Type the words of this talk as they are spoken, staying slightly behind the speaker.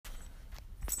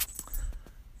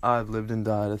I've lived and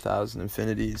died 1,000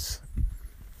 infinities.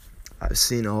 I've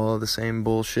seen all the same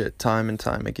bullshit time and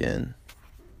time again.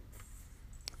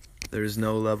 There's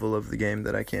no level of the game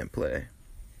that I can't play.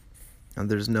 And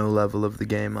there's no level of the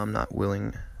game I'm not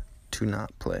willing to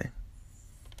not play.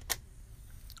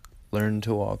 Learn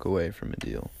to walk away from a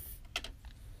deal.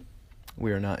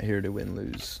 We are not here to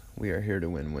win-lose. We are here to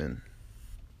win-win.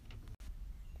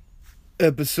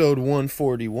 Episode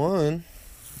 141,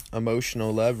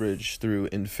 Emotional Leverage Through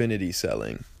Infinity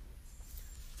Selling.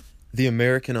 The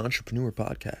American Entrepreneur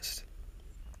Podcast.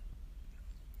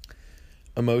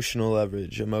 Emotional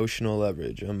leverage, emotional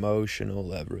leverage, emotional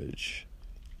leverage.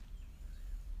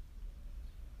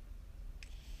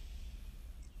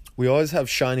 We always have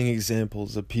shining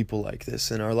examples of people like this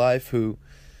in our life who,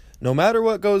 no matter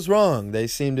what goes wrong, they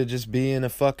seem to just be in a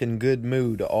fucking good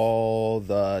mood all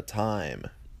the time.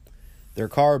 Their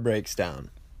car breaks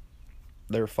down.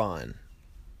 They're fine.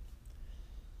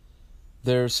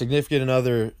 Their significant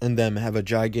other and them have a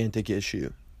gigantic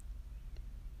issue.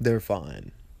 They're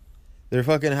fine. Their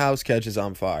fucking house catches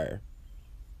on fire.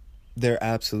 They're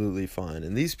absolutely fine.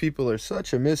 And these people are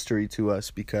such a mystery to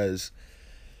us because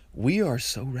we are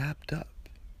so wrapped up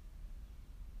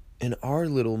in our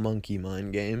little monkey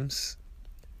mind games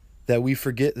that we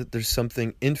forget that there's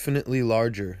something infinitely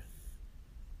larger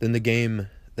than the game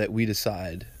that we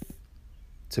decide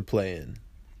to play in.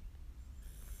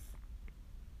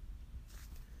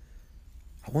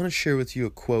 I want to share with you a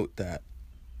quote that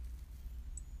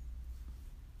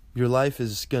your life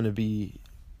is going to be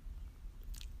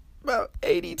about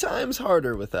 80 times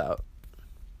harder without.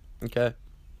 Okay?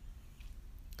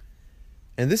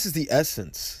 And this is the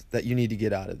essence that you need to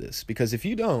get out of this. Because if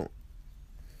you don't,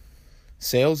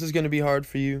 sales is going to be hard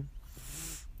for you.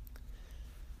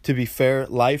 To be fair,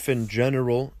 life in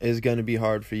general is going to be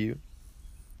hard for you.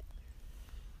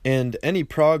 And any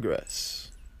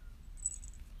progress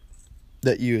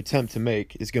that you attempt to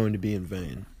make is going to be in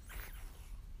vain.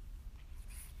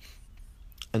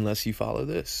 Unless you follow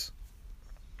this.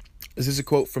 This is a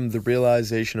quote from The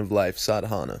Realization of Life,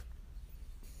 Sadhana.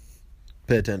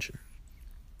 Pay attention.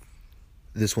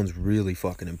 This one's really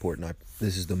fucking important.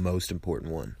 This is the most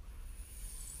important one.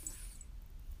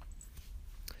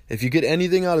 If you get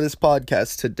anything out of this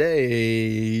podcast today,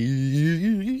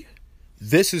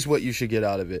 this is what you should get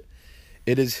out of it.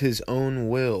 It is his own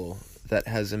will that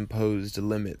has imposed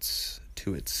limits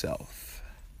to itself.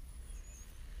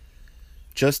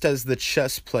 Just as the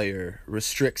chess player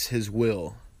restricts his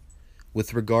will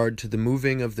with regard to the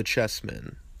moving of the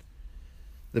chessmen,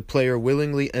 the player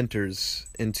willingly enters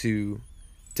into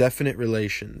definite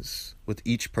relations with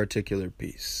each particular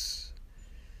piece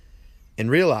and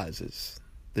realizes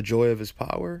the joy of his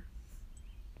power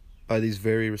by these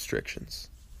very restrictions.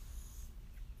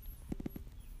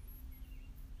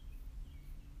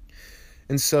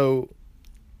 And so,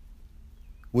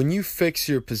 when you fix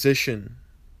your position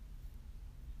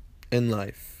in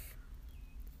life,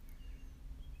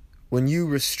 when you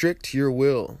restrict your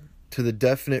will to the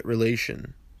definite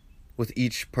relation with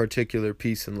each particular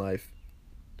piece in life,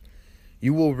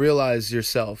 you will realize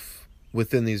yourself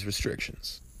within these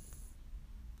restrictions.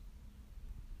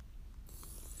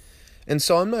 And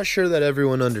so I'm not sure that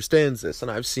everyone understands this.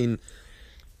 And I've seen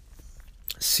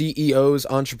CEOs,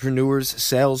 entrepreneurs,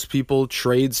 salespeople,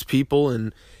 tradespeople,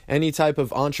 and any type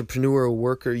of entrepreneur or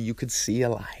worker you could see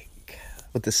alike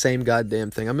with the same goddamn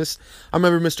thing. I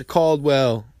remember Mr.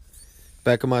 Caldwell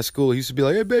back in my school. He used to be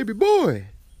like, "Hey, baby boy.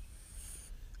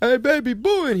 Hey, baby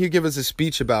boy." And he'd give us a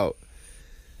speech about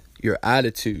your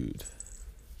attitude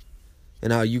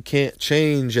and how you can't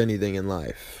change anything in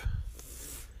life.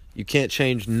 You can't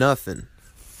change nothing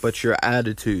but your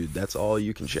attitude. That's all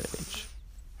you can change.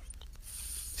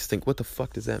 Just think, what the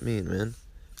fuck does that mean, man?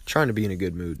 I'm trying to be in a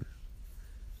good mood.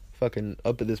 Fucking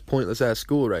up at this pointless ass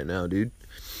school right now, dude.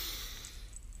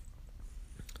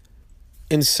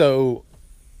 And so,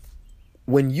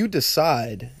 when you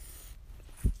decide,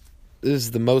 this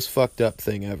is the most fucked up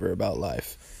thing ever about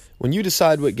life. When you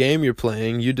decide what game you're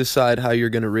playing, you decide how you're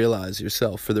going to realize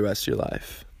yourself for the rest of your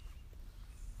life.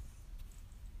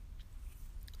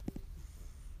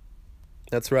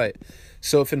 That's right.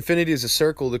 So if infinity is a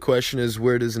circle, the question is,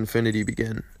 where does infinity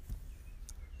begin?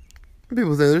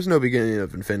 People say there's no beginning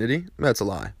of infinity. That's a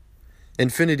lie.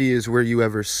 Infinity is where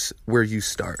you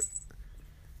start.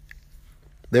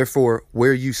 Therefore,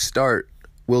 where you start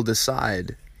will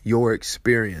decide your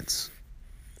experience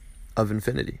of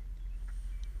infinity.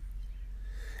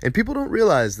 And people don't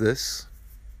realize this,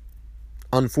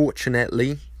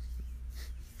 unfortunately.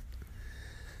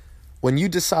 When you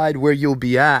decide where you'll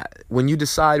be at, when you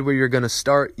decide where you're going to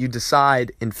start, you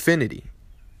decide infinity.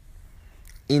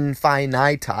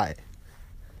 Infiniti.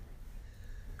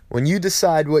 When you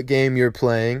decide what game you're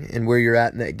playing and where you're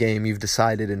at in that game, you've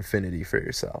decided infinity for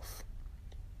yourself.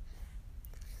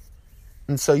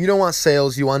 And so you don't want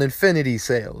sales, you want infinity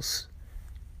sales.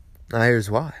 Now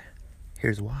here's why.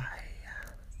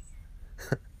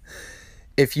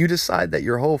 If you decide that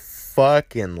your whole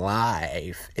fucking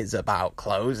life is about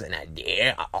closing a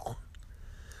deal,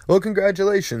 well,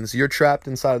 congratulations. You're trapped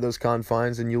inside of those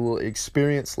confines and you will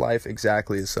experience life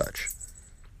exactly as such.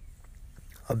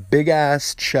 A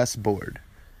big-ass chessboard.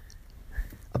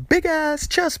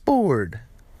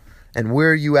 And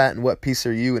where are you at and what piece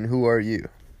are you and who are you?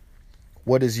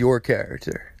 What is your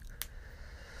character?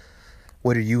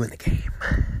 What are you in the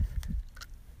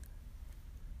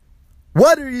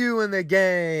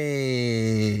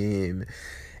game?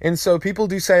 And so people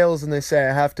do sales and they say,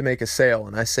 I have to make a sale.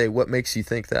 And I say, what makes you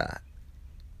think that?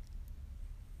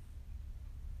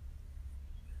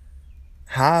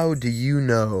 How do you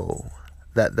know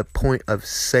that the point of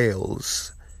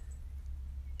sales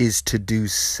is to do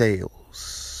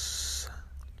sales?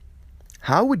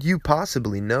 How would you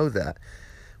possibly know that?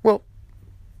 Well,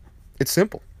 it's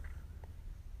simple.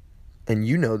 And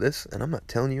you know this, and I'm not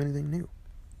telling you anything new.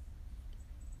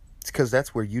 It's because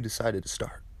that's where you decided to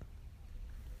start.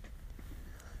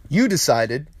 You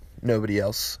decided, nobody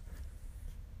else,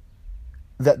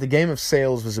 that the game of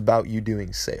sales was about you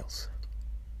doing sales.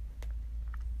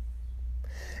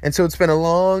 And so it's been a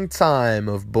long time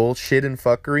of bullshit and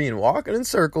fuckery and walking in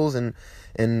circles and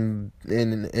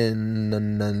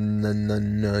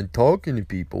talking to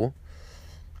people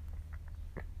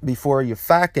before you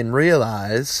fucking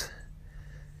realize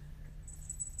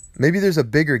maybe there's a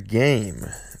bigger game.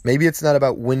 Maybe it's not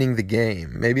about winning the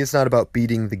game. Maybe it's not about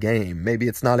beating the game. Maybe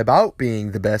it's not about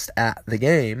being the best at the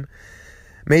game.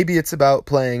 Maybe it's about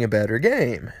playing a better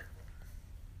game.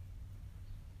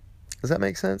 Does that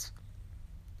make sense?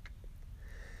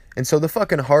 And so the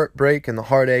fucking heartbreak and the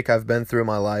heartache I've been through in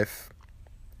my life,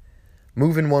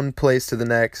 moving one place to the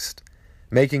next,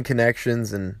 making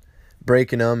connections and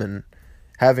breaking them and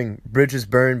having bridges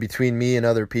burned between me and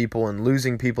other people and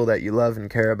losing people that you love and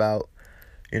care about,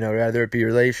 you know, rather it be a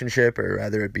relationship or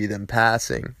rather it be them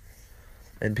passing.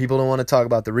 And people don't want to talk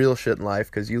about the real shit in life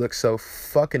because you look so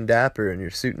fucking dapper in your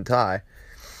suit and tie.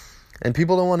 And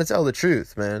people don't want to tell the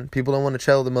truth, man. People don't want to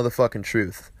tell the motherfucking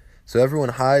truth. So everyone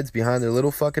hides behind their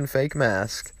little fucking fake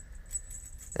mask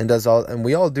and and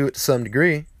we all do it to some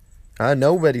degree.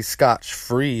 Nobody's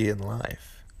scotch-free in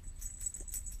life.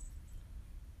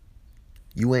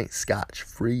 You ain't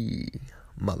scotch-free,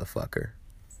 motherfucker.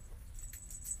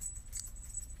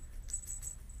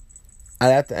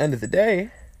 And at the end of the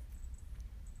day,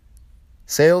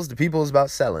 sales to people is about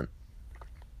selling.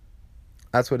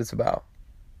 That's what it's about.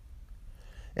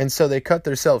 And so they cut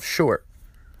themselves short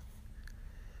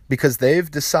because they've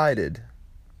decided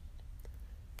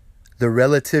the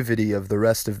relativity of the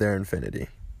rest of their infinity,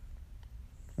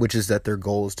 which is that their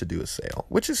goal is to do a sale,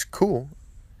 which is cool.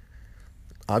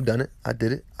 I've done it. I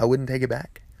did it. I wouldn't take it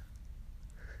back.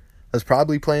 I was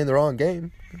probably playing the wrong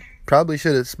game. Probably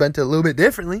should have spent it a little bit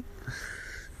differently.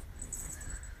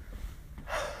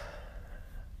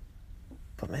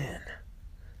 But man,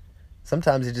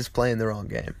 sometimes you're just playing the wrong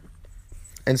game.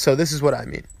 And so this is what I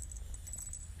mean.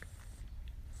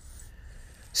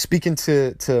 Speaking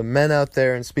to men out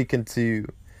there and speaking to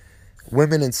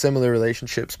women in similar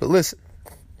relationships. But listen,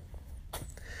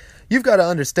 you've got to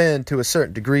understand to a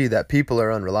certain degree that people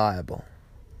are unreliable.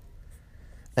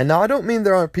 And now I don't mean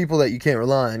there aren't people that you can't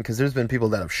rely on, because there's been people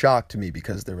that have shocked me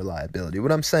because of their reliability.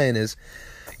 What I'm saying is,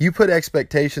 you put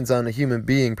expectations on a human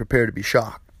being, prepare to be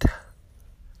shocked.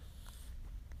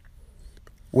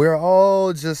 We're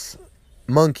all just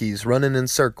monkeys running in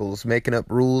circles, making up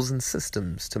rules and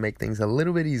systems to make things a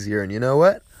little bit easier. And you know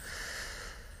what?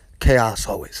 Chaos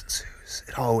always ensues.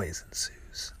 It always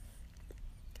ensues.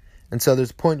 And so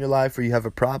there's a point in your life where you have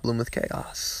a problem with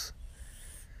chaos.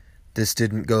 This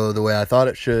didn't go the way I thought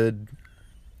it should.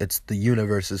 It's the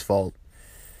universe's fault.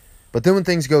 But then when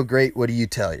things go great, what do you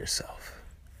tell yourself?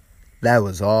 That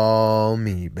was all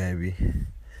me, baby.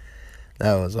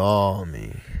 That was all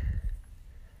me.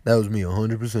 That was me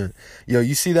 100%. Yo,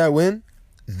 you see that win?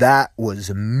 That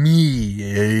was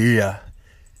me.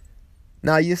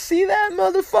 Now, you see that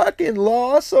motherfucking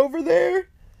loss over there?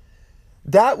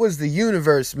 That was the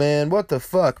universe, man. What the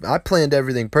fuck? I planned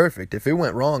everything perfect. If it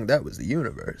went wrong, that was the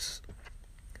universe.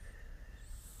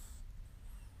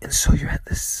 And so you're at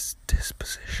this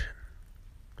disposition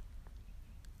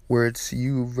where it's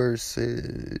you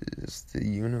versus the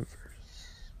universe.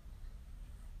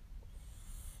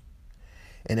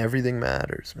 And everything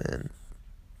matters, man.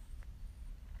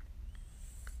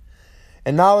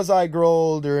 And now as I grow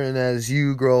older and as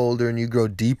you grow older and you grow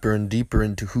deeper and deeper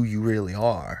into who you really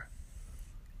are,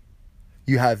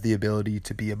 you have the ability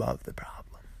to be above the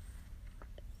problem.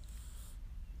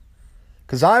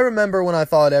 Because I remember when I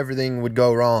thought everything would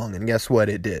go wrong, and guess what?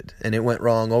 It did. And it went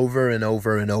wrong over and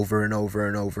over and over and over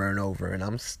and over and over, and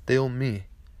I'm still me.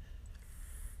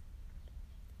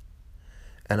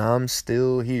 And I'm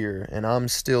still here, and I'm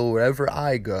still wherever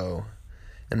I go.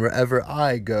 And wherever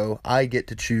I go, I get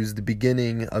to choose the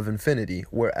beginning of infinity,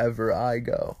 wherever I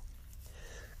go.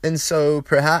 And so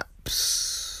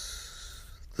perhaps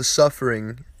the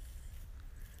suffering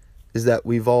is that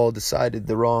we've all decided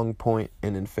the wrong point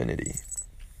in infinity.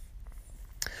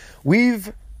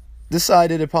 We've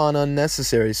decided upon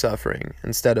unnecessary suffering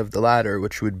instead of the latter,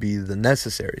 which would be the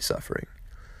necessary suffering.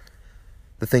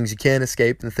 The things you can't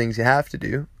escape and the things you have to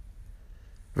do,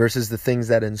 versus the things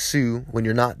that ensue when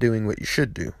you're not doing what you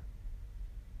should do.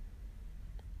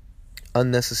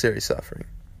 Unnecessary suffering.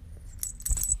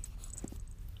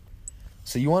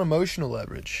 So you want emotional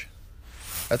leverage.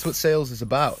 That's what sales is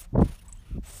about.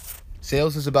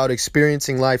 Sales is about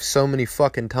experiencing life so many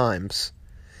fucking times.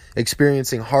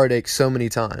 Experiencing heartache so many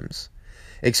times.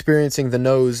 Experiencing the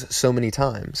no's so many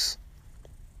times.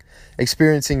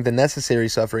 Experiencing the necessary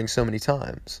suffering so many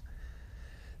times.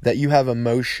 That you have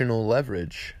emotional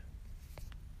leverage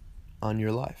on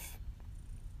your life.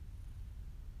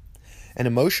 And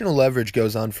emotional leverage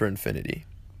goes on for infinity.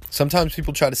 Sometimes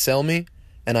people try to sell me,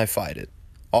 and I fight it.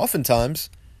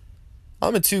 Oftentimes,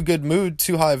 I'm in too good mood,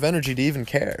 too high of energy to even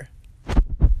care.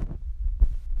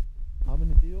 I'm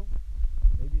in a deal.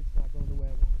 Maybe it's not going the way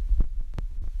I want it.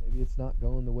 Maybe it's not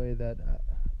going the way that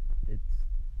it's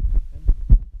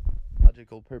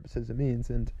logical purposes it means.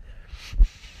 And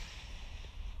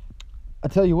I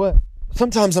tell you what,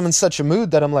 sometimes I'm in such a mood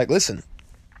that I'm like, listen,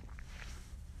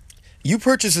 you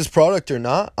purchase this product or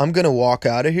not, I'm going to walk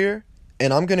out of here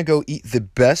and I'm going to go eat the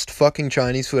best fucking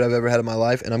Chinese food I've ever had in my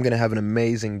life, and I'm going to have an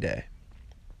amazing day.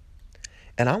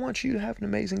 And I want you to have an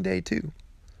amazing day too.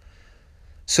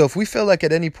 So if we feel like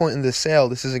at any point in this sale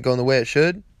this isn't going the way it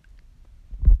should,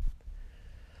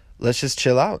 let's just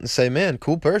chill out and say, man,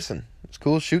 cool person. It's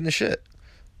cool shooting the shit.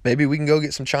 Maybe we can go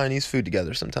get some Chinese food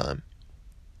together sometime.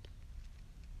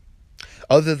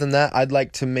 Other than that, I'd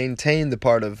like to maintain the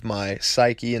part of my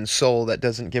psyche and soul that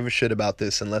doesn't give a shit about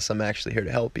this unless I'm actually here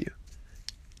to help you.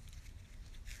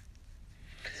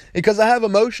 Because I have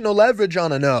emotional leverage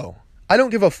on a no. I don't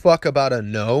give a fuck about a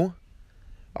no.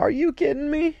 Are you kidding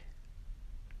me?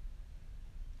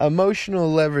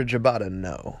 Emotional leverage about a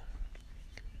no.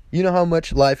 You know how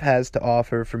much life has to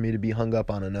offer for me to be hung up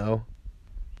on a no?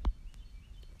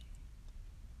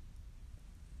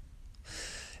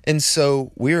 And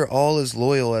so we are all as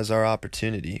loyal as our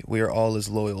opportunity. We are all as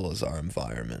loyal as our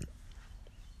environment.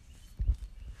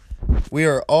 We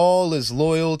are all as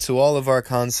loyal to all of our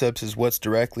concepts as what's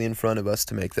directly in front of us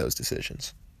to make those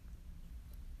decisions.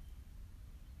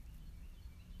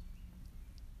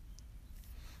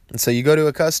 And so you go to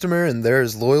a customer and they're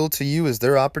as loyal to you as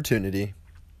their opportunity.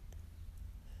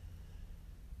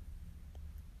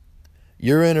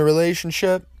 You're in a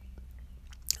relationship,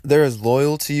 they're as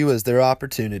loyal to you as their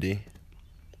opportunity.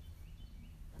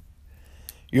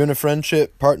 You're in a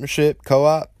friendship, partnership,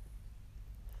 co-op,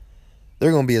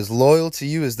 they're going to be as loyal to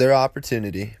you as their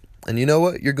opportunity. And you know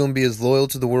what? You're going to be as loyal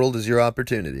to the world as your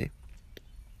opportunity.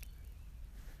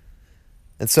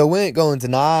 And so we ain't going to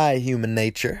deny human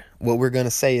nature. What we're going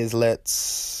to say is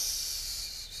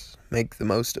let's make the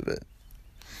most of it.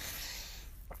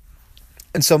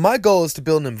 And so my goal is to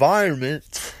build an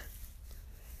environment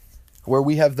where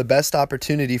we have the best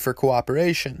opportunity for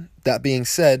cooperation. That being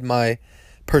said, my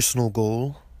personal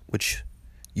goal, which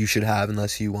you should have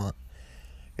unless you want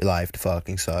your life to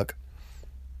fucking suck,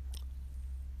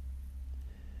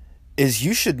 is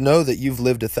you should know that you've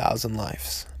lived 1,000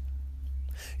 lives.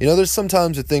 You know, there's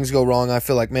sometimes when things go wrong, I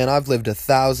feel like, man, I've lived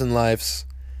 1,000 lives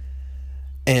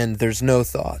and there's no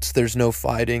thoughts, there's no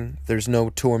fighting, there's no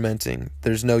tormenting,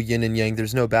 there's no yin and yang,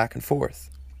 there's no back and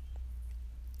forth.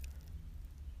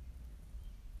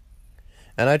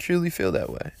 And I truly feel that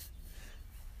way.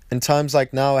 In times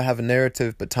like now, I have a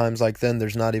narrative, but times like then,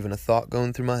 there's not even a thought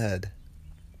going through my head.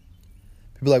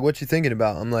 People are like, what you thinking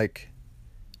about? I'm like,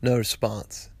 no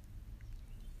response.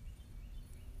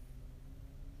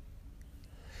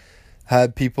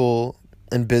 Had people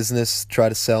in business try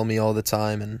to sell me all the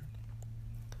time, and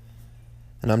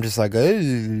I'm just like, yes,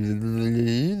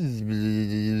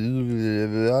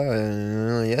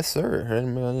 sir.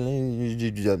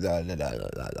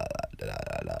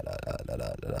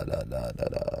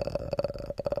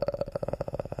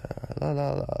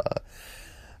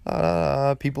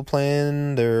 people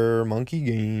playing their monkey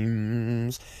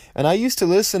games. And I used to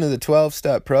listen to the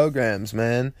 12-step programs,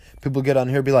 man. People get on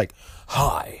here and be like,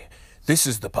 "Hi, this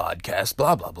is the podcast,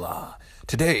 blah, blah, blah.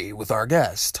 Today with our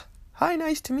guest. Hi,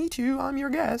 nice to meet you. I'm your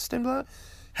guest." And blah.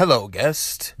 "Hello,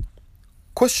 guest.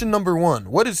 Question number 1.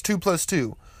 What is 2 plus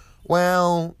 2?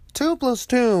 Well, 2 plus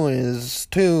 2 is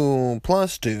 2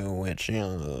 plus 2, which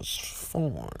is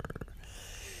 4.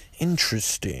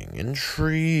 Interesting,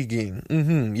 intriguing.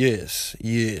 Yes,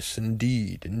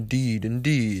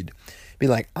 indeed. Be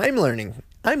like, I'm learning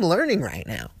right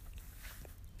now.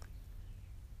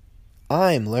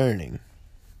 I'm learning.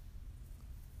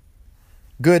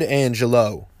 Good,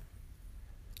 Angelo.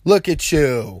 Look at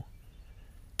you.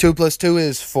 2 plus 2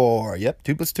 is 4. Yep,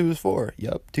 2 plus 2 is 4.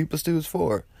 Yep, 2 plus 2 is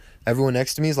 4. Everyone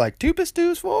next to me is like, 2 plus 2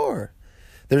 is 4.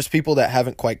 There's people that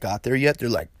haven't quite got there yet. They're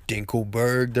like,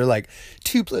 Dinkelberg. They're like,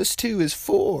 2 plus 2 is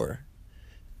 4.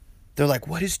 They're like,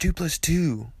 what is 2 plus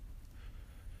 2?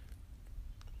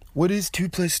 What is 2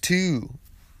 plus 2?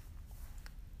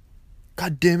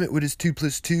 God damn it, what is 2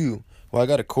 plus 2? Well, I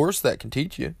got a course that can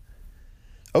teach you.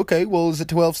 Okay, well, is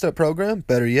it a 12-step program?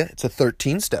 Better yet, it's a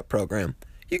 13-step program.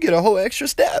 You get a whole extra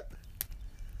step.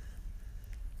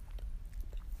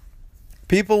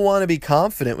 People want to be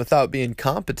confident without being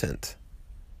competent.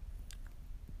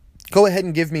 Go ahead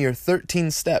and give me your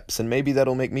 13 steps, and maybe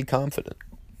that'll make me confident.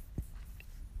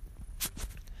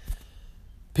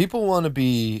 People want to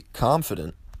be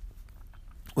confident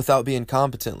without being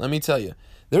competent. Let me tell you,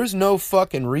 there's no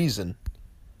fucking reason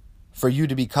for you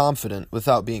to be confident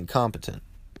without being competent.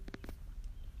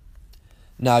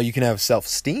 Now, you can have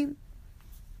self-esteem.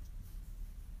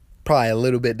 Probably a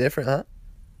little bit different, huh?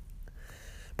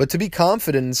 But to be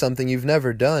confident in something you've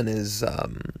never done is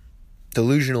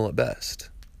delusional at best.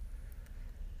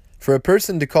 For a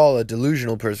person to call a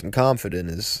delusional person confident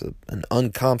is an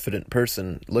unconfident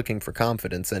person looking for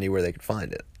confidence anywhere they can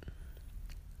find it.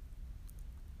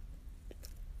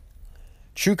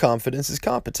 True confidence is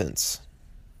competence.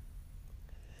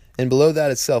 And below that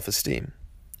is self-esteem.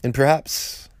 And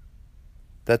perhaps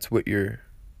that's what you're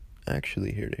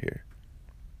actually here to hear.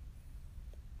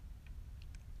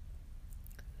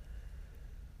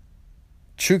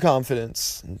 True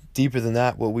confidence, deeper than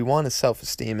that, what we want is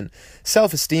self-esteem. And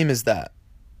self-esteem is that.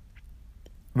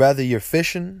 Whether you're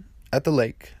fishing at the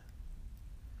lake,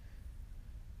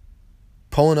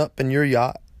 pulling up in your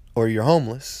yacht, or you're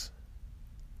homeless,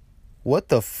 what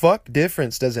the fuck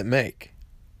difference does it make?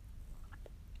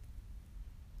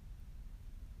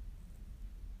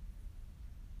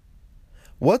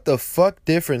 What the fuck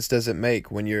difference does it make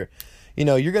when you're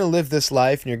going to live this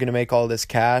life and you're going to make all this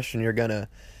cash and you're going to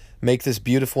make this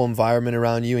beautiful environment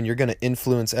around you and you're going to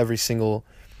influence every single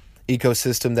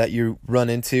ecosystem that you run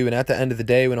into. And at the end of the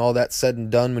day, when all that's said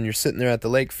and done, when you're sitting there at the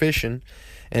lake fishing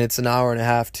and it's an hour and a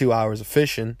half, 2 hours of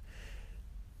fishing,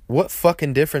 what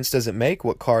fucking difference does it make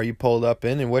what car you pulled up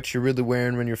in and what you're really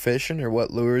wearing when you're fishing or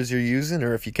what lures you're using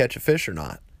or if you catch a fish or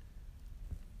not?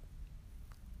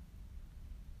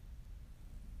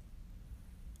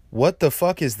 What the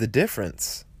fuck is the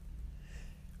difference?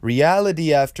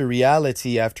 Reality after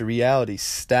reality after reality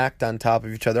stacked on top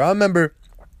of each other. I remember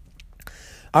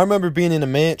being in a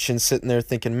mansion sitting there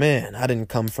thinking, man, I didn't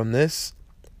come from this.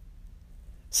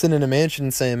 Sitting in a mansion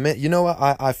and saying, man, you know what?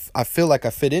 I feel like I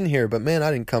fit in here, but man,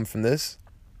 I didn't come from this.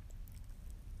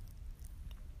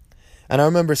 And I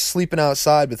remember sleeping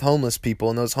outside with homeless people,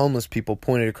 and those homeless people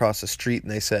pointed across the street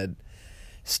and they said,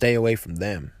 stay away from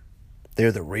them.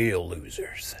 They're the real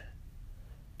losers.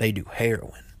 They do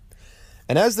heroin.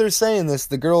 And as they're saying this,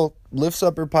 the girl lifts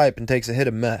up her pipe and takes a hit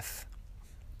of meth.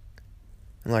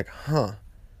 I'm like, huh.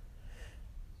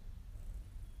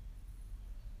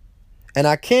 And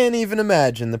I can't even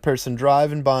imagine the person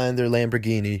driving by in their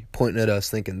Lamborghini pointing at us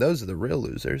thinking, those are the real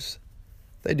losers.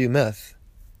 They do meth.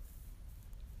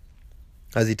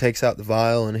 As he takes out the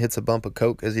vial and hits a bump of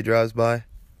coke as he drives by.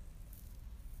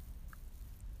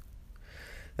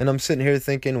 And I'm sitting here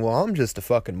thinking, well, I'm just a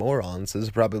fucking moron. So this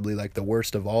is probably like the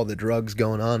worst of all the drugs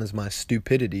going on is my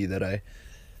stupidity that I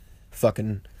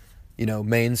fucking,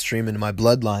 mainstream into my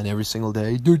bloodline every single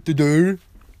day.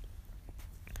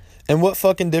 And what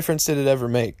fucking difference did it ever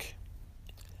make?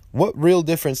 What real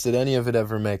difference did any of it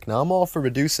ever make? Now, I'm all for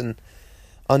reducing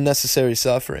unnecessary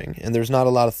suffering. And there's not a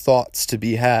lot of thoughts to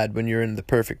be had when you're in the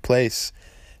perfect place.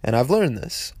 And I've learned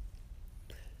this.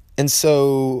 And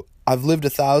so I've lived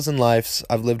 1,000 lives.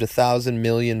 I've lived 1,000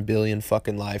 million billion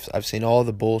fucking lives. I've seen all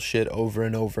the bullshit over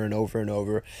and over and over and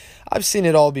over. I've seen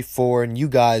it all before, and you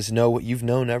guys know what you've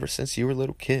known ever since you were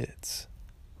little kids.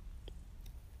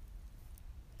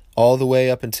 All the way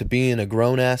up into being a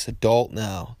grown-ass adult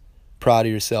now. Proud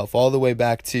of yourself. All the way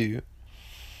back to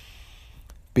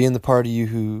Being the part of you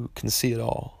who can see it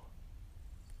all.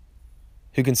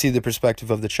 Who can see the perspective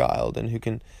of the child, and who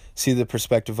can see the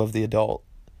perspective of the adult,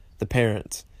 the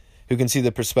parent, who can see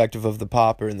the perspective of the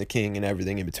pauper and the king and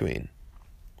everything in between.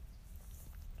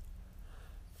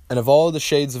 And of all the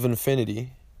shades of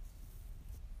infinity,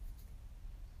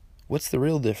 what's the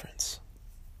real difference?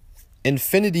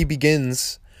 Infinity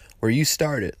begins where you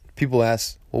start it. People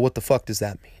ask, well, what the fuck does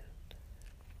that mean?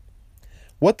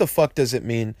 What the fuck does it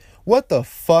mean? What the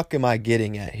fuck am I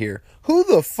getting at here? Who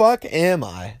the fuck am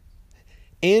I?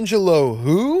 Angelo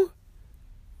who?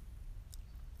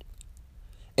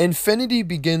 Infinity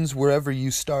begins wherever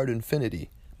you start infinity,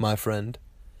 my friend.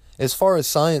 As far as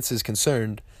science is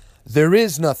concerned, there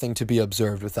is nothing to be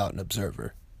observed without an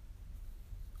observer.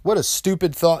 What a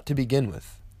stupid thought to begin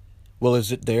with. Well,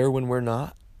 is it there when we're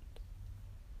not?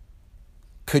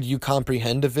 Could you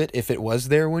comprehend of it if it was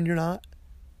there when you're not?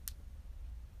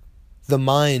 The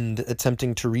mind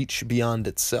attempting to reach beyond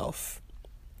itself,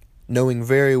 knowing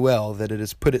very well that it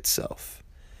has put itself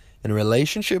in a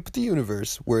relationship with the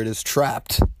universe where it is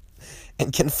trapped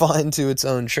and confined to its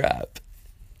own trap.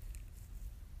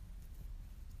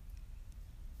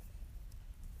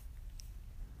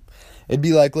 It'd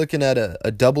be like looking at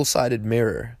a double-sided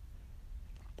mirror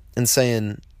and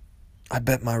saying, I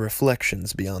bet my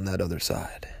reflection's beyond that other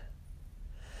side.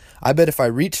 I bet if I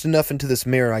reached enough into this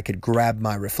mirror, I could grab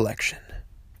my reflection.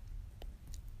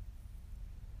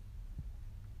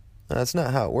 That's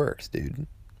not how it works, dude.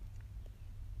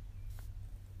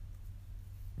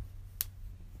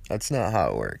 That's not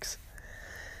how it works.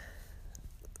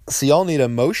 So y'all need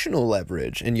emotional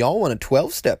leverage, and y'all want a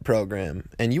 12-step program,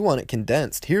 and you want it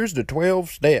condensed. Here's the 12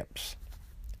 steps.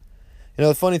 You know,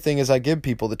 the funny thing is I give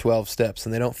people the 12 steps,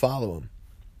 and they don't follow them.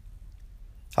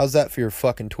 How's that for your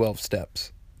fucking 12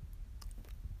 steps?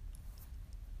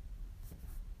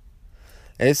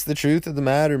 It's the truth of the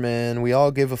matter, man. We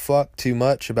all give a fuck too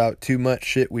much about too much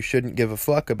shit we shouldn't give a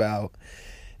fuck about,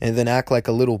 and then act like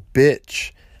a little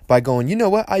bitch by going, you know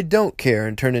what, I don't care,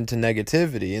 and turn into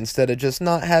negativity instead of just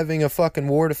not having a fucking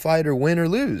war to fight or win or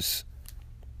lose.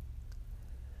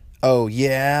 Oh,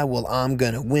 yeah, well, I'm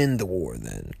gonna win the war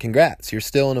then. Congrats, you're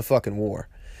still in a fucking war.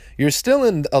 You're still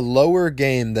in a lower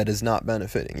game that is not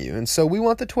benefiting you. And so we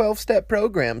want the 12-step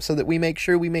program so that we make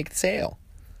sure we make the sale.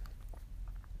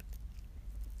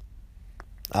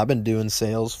 I've been doing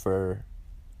sales for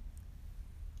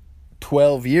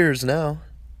 12 years now.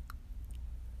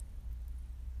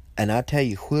 And I tell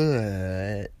you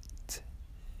what,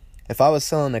 if I was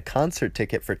selling a concert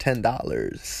ticket for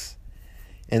 $10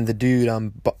 and the dude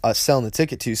I'm selling the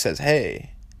ticket to says,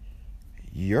 hey,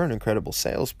 you're an incredible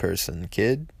salesperson,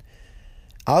 kid.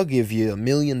 I'll give you $1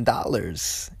 million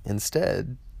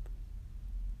instead,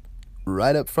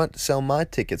 right up front to sell my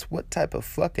tickets. What type of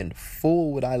fucking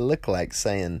fool would I look like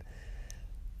saying,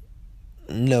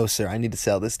 no, sir, I need to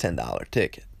sell this $10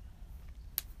 ticket?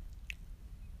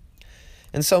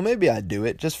 And so maybe I do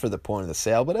it just for the point of the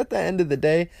sale. But at the end of the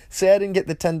day, say I didn't get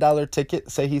the $10 ticket.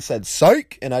 Say he said,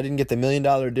 psych, and I didn't get the $1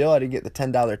 million deal. I didn't get the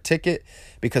 $10 ticket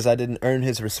because I didn't earn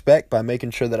his respect by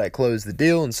making sure that I closed the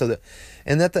deal.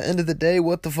 And at the end of the day,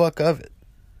 what the fuck of it?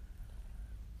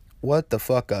 What the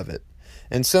fuck of it?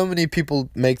 And so many people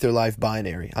make their life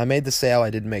binary. I made the sale, I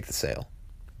didn't make the sale.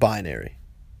 Binary.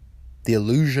 The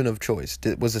illusion of choice.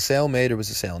 Was the sale made or was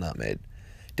the sale not made?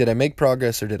 Did I make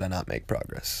progress or did I not make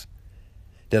progress?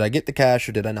 Did I get the cash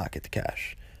or did I not get the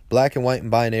cash? Black and white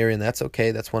and binary, and that's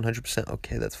okay. That's 100%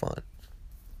 okay. That's fine.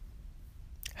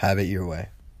 Have it your way.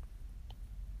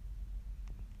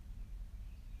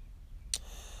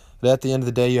 But at the end of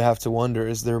the day, you have to wonder,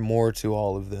 is there more to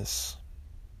all of this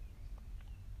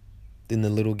than the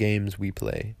little games we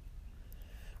play?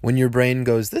 When your brain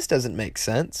goes, this doesn't make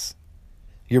sense,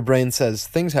 your brain says,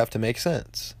 things have to make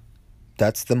sense.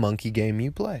 That's the monkey game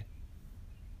you play.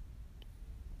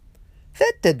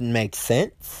 That didn't make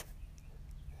sense.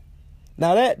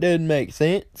 Now that didn't make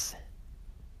sense.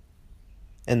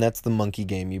 And that's the monkey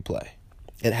game you play.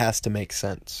 It has to make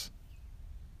sense.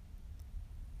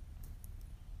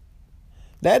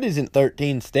 That isn't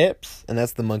 13 steps, and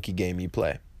that's the monkey game you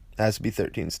play. It has to be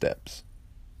 13 steps.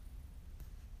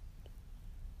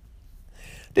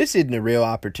 This isn't a real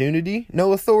opportunity.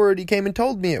 No authority came and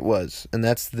told me it was. And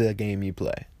that's the game you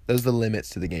play. Those are the limits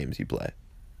to the games you play.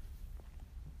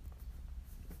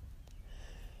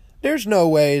 There's no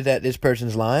way that this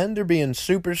person's lying. They're being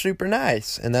super, super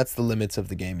nice. And that's the limits of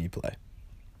the game you play.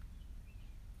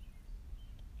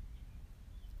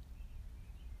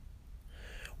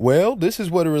 Well, this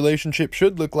is what a relationship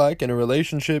should look like. And a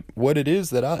relationship, what it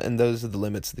is and those are the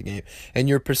limits of the game. And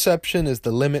your perception is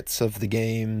the limits of the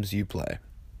games you play.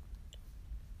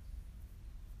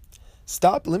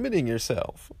 Stop limiting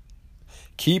yourself.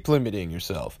 Keep limiting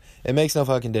yourself. It makes no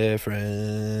fucking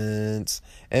difference.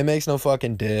 It makes no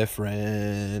fucking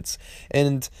difference.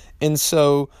 And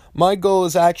so my goal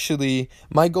is actually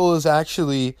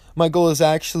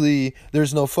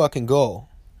there's no fucking goal.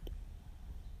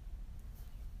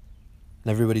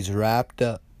 And everybody's wrapped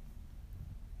up,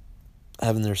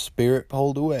 having their spirit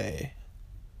pulled away,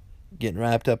 getting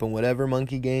wrapped up in whatever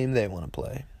monkey game they want to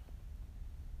play.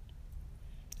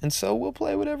 And so we'll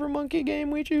play whatever monkey game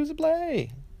we choose to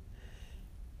play.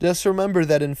 Just remember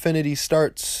that infinity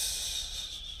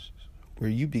starts where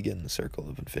you begin the circle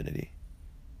of infinity.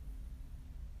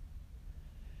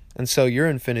 And so your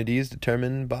infinity is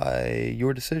determined by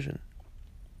your decision.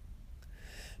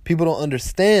 People don't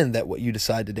understand that what you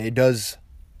decide today does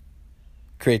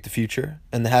create the future,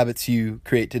 and the habits you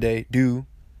create today do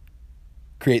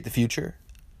create the future.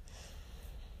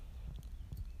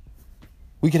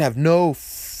 We can have no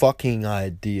fucking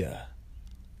idea.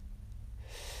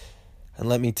 And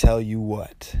let me tell you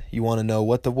what. You want to know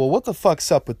what the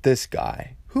fuck's up with this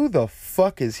guy? Who the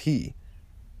fuck is he?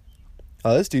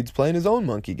 Oh, this dude's playing his own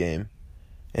monkey game.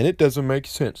 And it doesn't make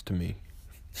sense to me.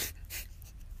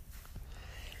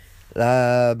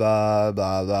 La ba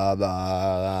ba ba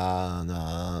ba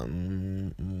la,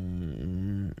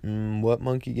 what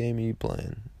monkey game are you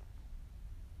playing?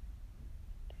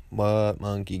 What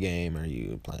monkey game are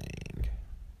you playing?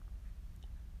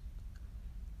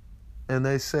 And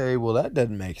they say, well, that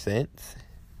doesn't make sense.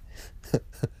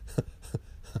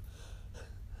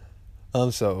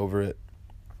 I'm so over it.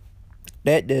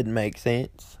 That didn't make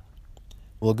sense.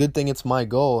 Well, good thing it's my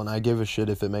goal, and I give a shit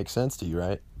if it makes sense to you,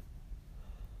 right?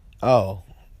 Oh,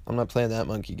 I'm not playing that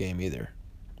monkey game either.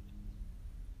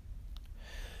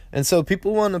 And so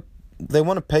people want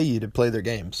to pay you to play their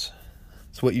games.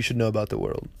 It's what you should know about the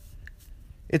world.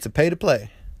 It's a pay to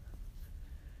play.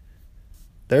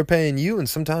 They're paying you, and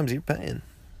sometimes you're paying.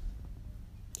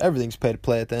 Everything's pay to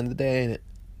play at the end of the day, ain't it?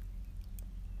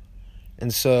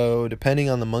 And so, depending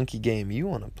on the monkey game you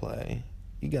want to play,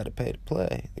 you got to pay to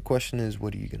play. The question is,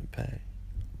 what are you going to pay?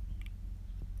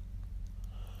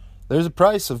 There's a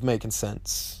price of making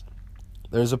sense.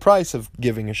 There's a price of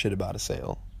giving a shit about a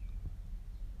sale.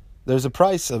 There's a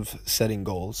price of setting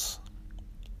goals.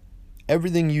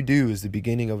 Everything you do is the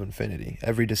beginning of infinity.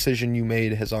 Every decision you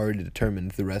made has already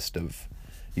determined the rest of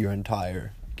your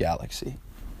entire galaxy.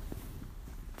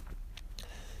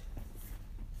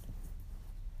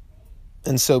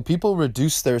 And so people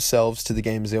reduce themselves to the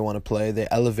games they want to play. They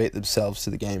elevate themselves to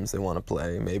the games they want to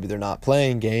play. Maybe they're not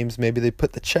playing games. Maybe they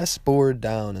put the chessboard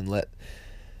down and let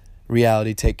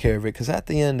reality take care of it. Because at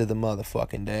the end of the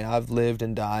motherfucking day, I've lived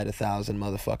and died 1,000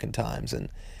 motherfucking times. And,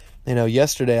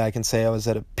 yesterday I can say I was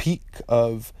at a peak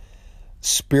of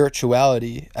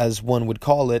spirituality, as one would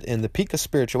call it. And the peak of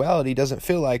spirituality doesn't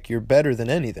feel like you're better than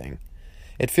anything.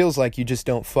 It feels like you just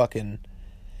don't fucking...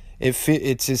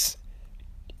 It's just...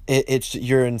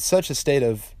 you're in such a state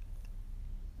of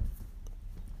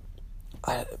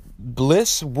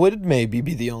bliss would maybe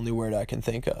be the only word I can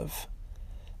think of.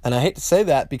 And I hate to say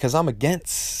that because I'm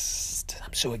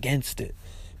so against it.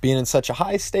 Being in such a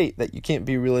high state that you can't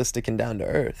be realistic and down to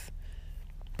earth.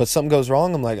 But something goes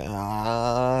wrong, I'm like,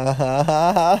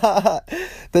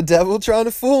 the devil trying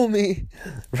to fool me.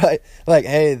 Right? Like,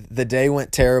 hey, the day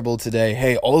went terrible today.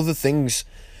 Hey, all the things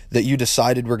that you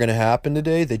decided were going to happen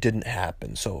today, they didn't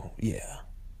happen. So, yeah.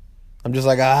 I'm just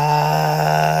like,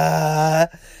 I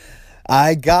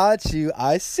got you.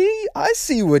 I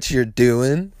see what you're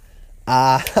doing.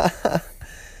 I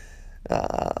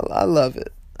love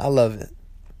it.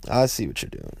 I see what you're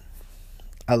doing.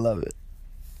 I love it.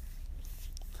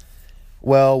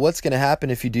 Well, what's going to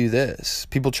happen if you do this?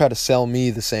 People try to sell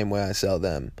me the same way I sell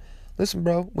them. Listen,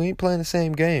 bro, we ain't playing the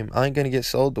same game. I ain't going to get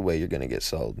sold the way you're going to get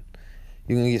sold.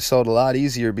 You're going to get sold a lot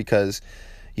easier because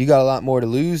you got a lot more to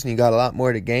lose and you got a lot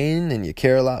more to gain and you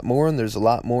care a lot more and there's a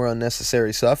lot more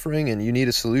unnecessary suffering and you need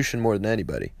a solution more than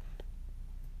anybody.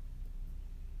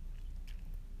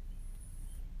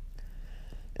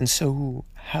 And so,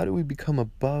 how do we become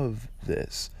above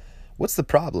this? What's the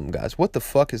problem, guys? What the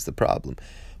fuck is the problem?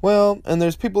 Well, and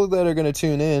there's people that are going to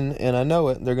tune in, and I know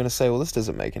it, and they're going to say, well, this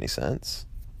doesn't make any sense.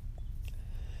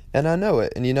 And I know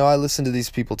it. And, I listen to these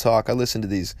people talk. I listen to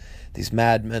these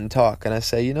madmen talk. And I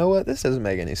say, you know what? This doesn't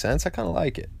make any sense. I kind of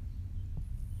like it.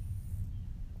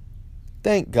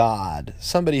 Thank God.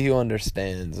 Somebody who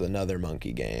understands another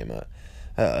monkey game.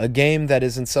 A game that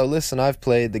isn't so, listen, I've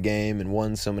played the game and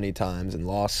won so many times and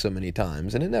lost so many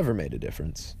times. And it never made a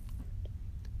difference.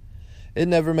 It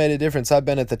never made a difference. I've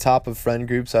been at the top of friend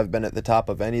groups. I've been at the top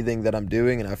of anything that I'm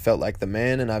doing, and I felt like the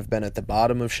man, and I've been at the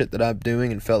bottom of shit that I'm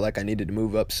doing and felt like I needed to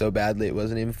move up so badly it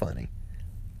wasn't even funny.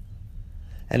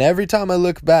 And every time I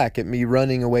look back at me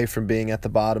running away from being at the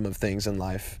bottom of things in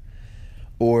life,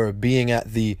 or being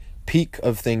at the peak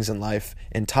of things in life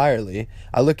entirely,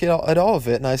 I look at all of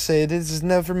it and I say, it has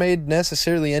never made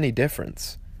necessarily any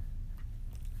difference.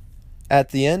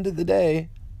 At the end of the day,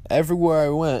 everywhere I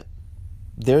went,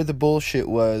 there the bullshit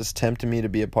was tempting me to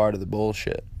be a part of the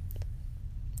bullshit.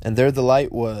 And there the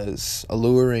light was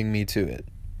alluring me to it.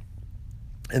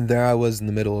 And there I was in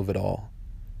the middle of it all.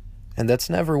 And that's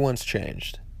never once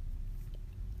changed.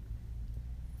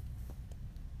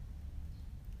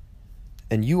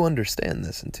 And you understand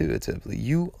this intuitively.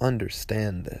 You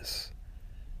understand this.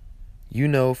 You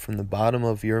know from the bottom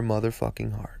of your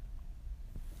motherfucking heart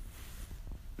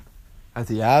that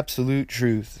the absolute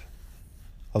truth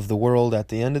of the world at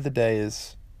the end of the day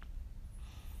is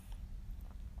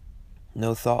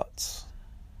no thoughts,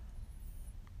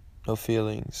 no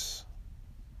feelings,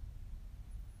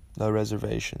 no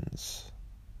reservations,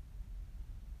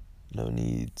 no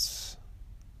needs,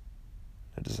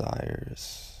 no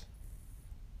desires,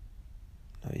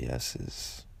 no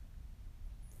yeses,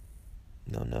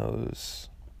 no no's,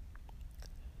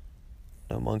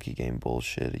 no monkey game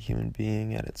bullshit, a human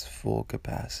being at its full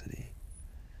capacity.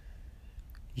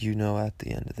 You know at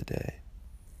the end of the day,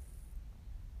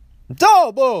 it's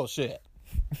all bullshit.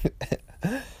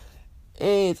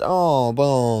 It's all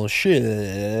bullshit.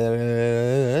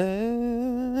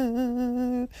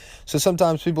 So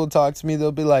sometimes people talk to me,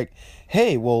 they'll be like,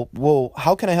 hey, well,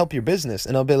 how can I help your business?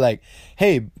 And I'll be like,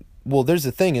 hey, well, there's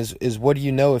the thing is what do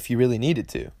you know if you really needed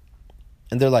to?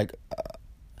 And they're like,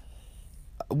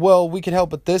 well, we could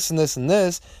help with this and this and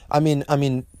this. I mean,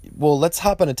 well, let's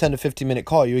hop on a 10 to 15 minute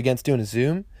call. Are you against doing a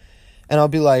Zoom? And I'll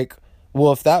be like,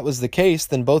 well, if that was the case,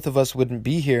 then both of us wouldn't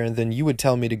be here, and then you would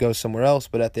tell me to go somewhere else.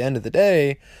 But at the end of the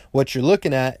day, what you're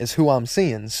looking at is who I'm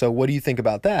seeing. So what do you think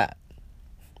about that?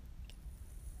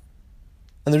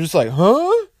 And they're just like,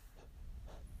 huh?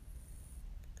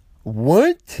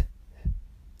 What?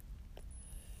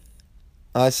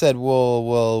 I said,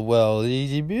 well.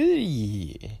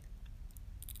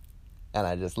 And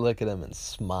I just look at them and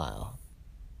smile.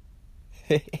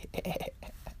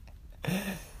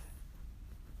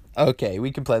 Okay,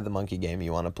 we can play the monkey game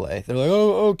you want to play. They're like,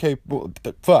 oh, okay, well,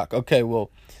 fuck, okay, well.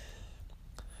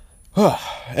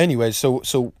 Anyway,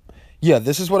 so, yeah,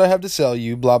 this is what I have to sell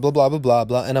you, blah, blah, blah, blah, blah,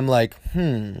 blah. And I'm like,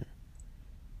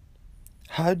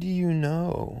 how do you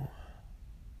know?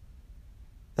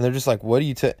 And they're just like, what do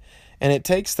you take? And it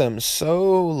takes them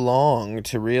so long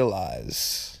to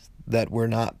realize that we're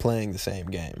not playing the same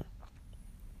game.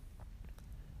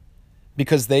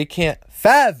 Because they can't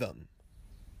fathom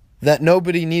that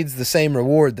nobody needs the same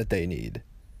reward that they need.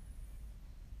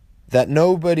 That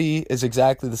nobody is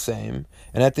exactly the same.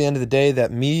 And at the end of the day,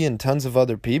 that me and tons of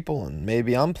other people, and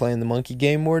maybe I'm playing the monkey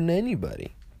game more than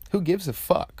anybody. Who gives a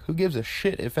fuck? Who gives a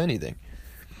shit, if anything?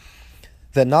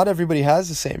 That not everybody has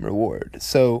the same reward.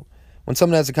 So when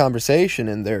someone has a conversation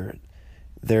and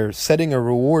they're setting a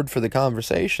reward for the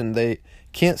conversation, they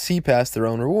can't see past their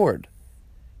own reward.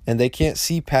 And they can't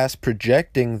see past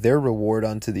projecting their reward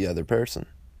onto the other person.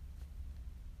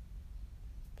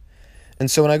 And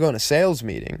so when I go in a sales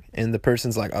meeting and the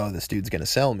person's like, oh, this dude's going to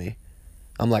sell me,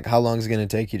 I'm like, how long is it going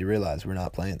to take you to realize we're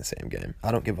not playing the same game?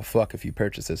 I don't give a fuck if you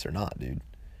purchase this or not, dude.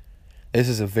 This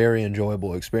is a very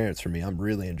enjoyable experience for me. I'm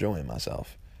really enjoying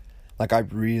myself. Like, I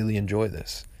really enjoy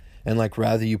this. And like,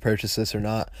 rather you purchase this or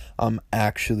not, I'm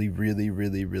actually really,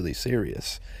 really, really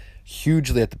serious.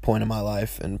 Hugely at the point in my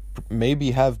life, and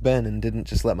maybe have been and didn't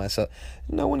just let myself.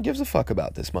 No one gives a fuck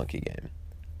about this monkey game.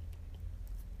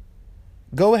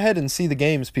 Go ahead and see the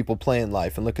games people play in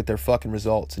life and look at their fucking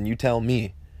results, and you tell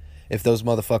me if those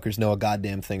motherfuckers know a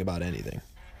goddamn thing about anything.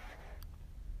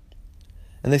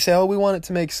 And they say, oh, we want it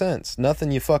to make sense.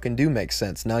 Nothing you fucking do makes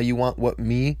sense. Now you want what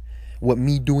me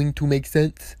doing to make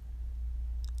sense?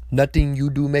 Nothing you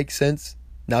do makes sense.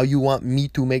 Now you want me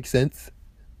to make sense?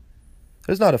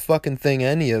 There's not a fucking thing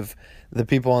any of the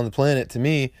people on the planet, to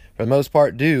me, for the most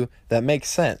part, do that makes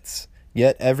sense.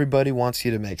 Yet everybody wants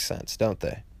you to make sense, don't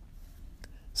they?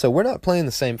 So we're not playing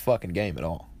the same fucking game at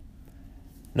all.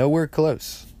 Nowhere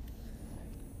close.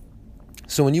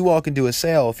 So when you walk into a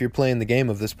sale, if you're playing the game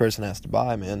of this person has to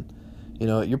buy, man, you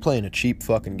know, you're playing a cheap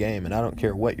fucking game, and I don't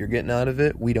care what you're getting out of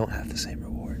it, we don't have the same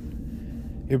reward.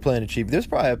 You're playing a cheap. There's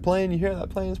probably a plane, you hear that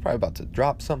plane is probably about to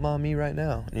drop something on me right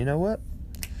now. And you know what?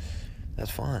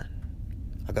 That's fine.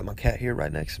 I got my cat here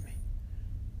right next to me.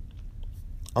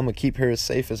 I'm going to keep her as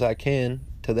safe as I can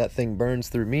till that thing burns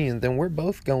through me, and then we're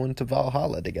both going to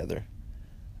Valhalla together.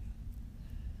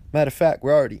 Matter of fact,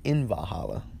 we're already in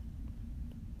Valhalla.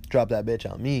 Drop that bitch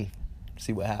on me.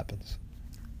 See what happens.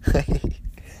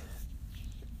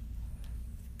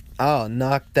 I'll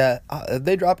knock that... If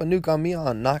they drop a nuke on me,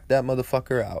 I'll knock that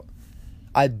motherfucker out.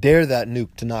 I dare that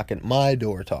nuke to knock at my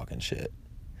door talking shit.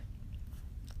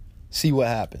 See what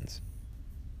happens.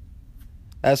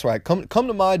 That's right. Come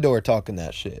to my door talking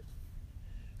that shit.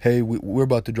 Hey, we're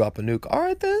about to drop a nuke. All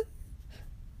right, then.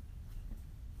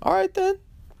 All right, then.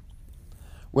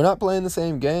 We're not playing the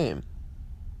same game.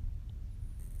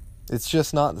 It's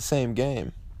just not the same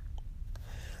game.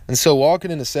 And so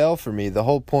walking into sale for me, the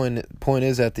whole point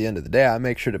is at the end of the day, I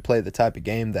make sure to play the type of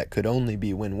game that could only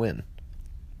be win-win.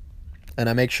 And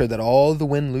I make sure that all the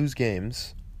win-lose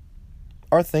games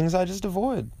are things I just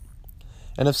avoid.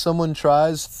 And if someone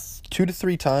tries 2 to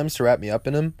 3 times to wrap me up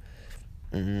in them,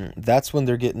 that's when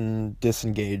they're getting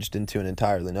disengaged into an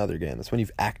entirely another game. That's when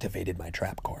you've activated my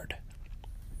trap card.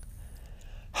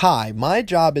 Hi, my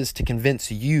job is to convince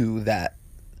you that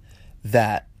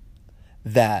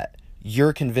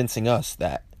you're convincing us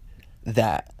that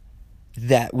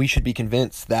we should be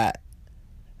convinced that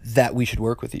we should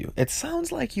work with you. It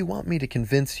sounds like you want me to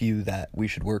convince you that we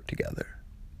should work together.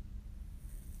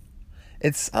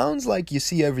 It sounds like you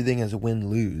see everything as a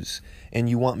win-lose, and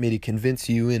you want me to convince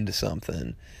you into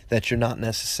something that you're not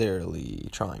necessarily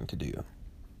trying to do.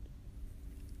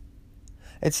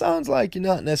 It sounds like you're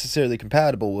not necessarily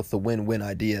compatible with the win-win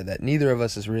idea that neither of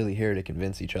us is really here to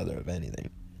convince each other of anything.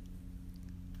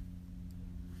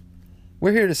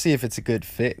 We're here to see if it's a good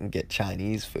fit and get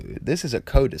Chinese food. This is a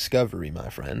co-discovery, my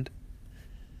friend.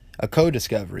 A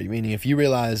co-discovery, meaning if you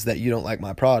realize that you don't like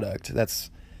my product,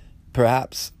 that's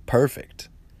perhaps perfect,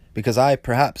 because I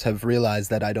perhaps have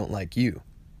realized that I don't like you.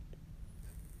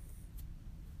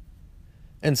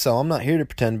 And so I'm not here to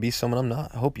pretend to be someone I'm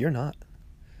not. I hope you're not.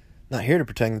 I'm not here to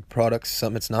pretend the product's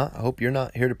something it's not. I hope you're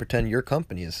not here to pretend your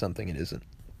company is something it isn't.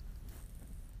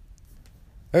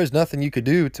 There's nothing you could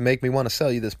do to make me want to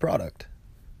sell you this product.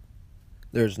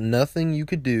 There's nothing you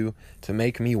could do to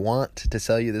make me want to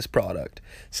sell you this product.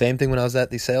 Same thing when I was at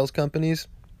these sales companies.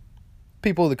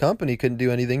 People of the company couldn't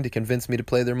do anything to convince me to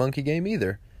play their monkey game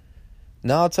either.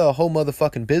 Now I'll tell a whole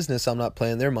motherfucking business I'm not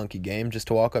playing their monkey game just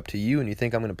to walk up to you and you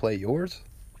think I'm going to play yours?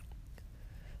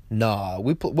 Nah,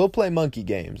 we'll play monkey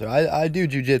games. I do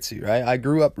jujitsu, right? I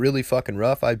grew up really fucking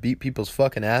rough. I beat people's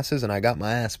fucking asses and I got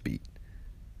my ass beat.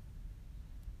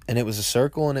 And it was a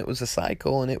circle and it was a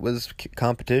cycle and it was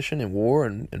competition and war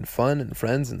and fun and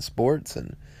friends and sports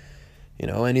and, you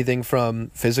know, anything from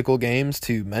physical games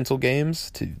to mental games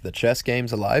to the chess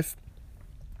games of life.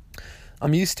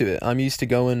 I'm used to it. I'm used to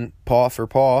going paw for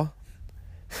paw,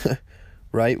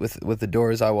 right, with the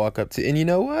doors I walk up to. And you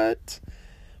know what?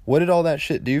 What did all that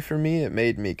shit do for me? It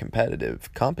made me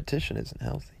competitive. Competition isn't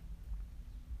healthy.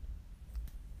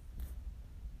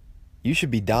 You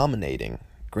should be dominating.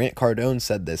 Grant Cardone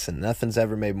said this, and nothing's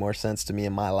ever made more sense to me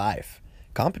in my life.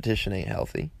 Competition ain't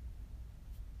healthy.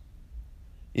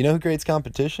 You know who creates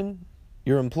competition?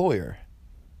 Your employer.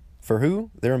 For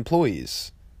who? Their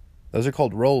employees. Those are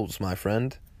called roles, my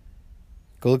friend.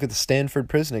 Go look at the Stanford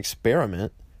Prison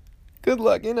Experiment. Good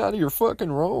luck getting out of your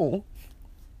fucking role.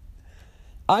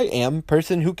 I am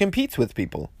person who competes with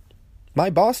people. My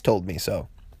boss told me so.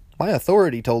 My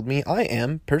authority told me I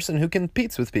am person who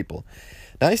competes with people.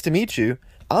 Nice to meet you.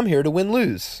 I'm here to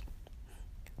win-lose.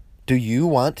 Do you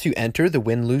want to enter the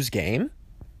win-lose game?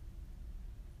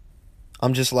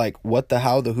 I'm just like, what the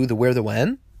how, the who, the where, the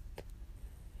when?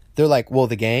 They're like, well,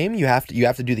 the game, you have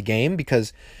to do the game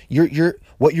because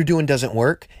what you're doing doesn't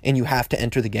work and you have to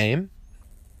enter the game.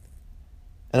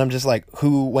 And I'm just like,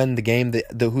 who, when, the game,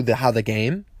 the who, the how, the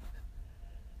game?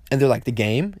 And they're like, the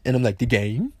game? And I'm like, the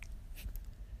game?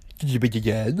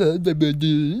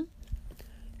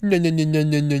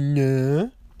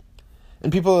 No.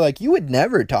 And people are like, you would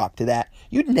never talk to that.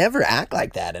 You'd never act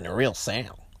like that in a real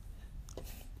sale.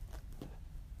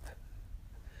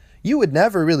 You would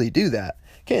never really do that.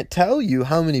 Can't tell you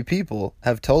how many people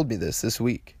have told me this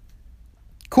week.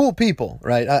 Cool people,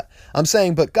 right? I'm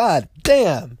saying, but god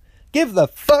damn, give the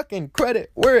fucking credit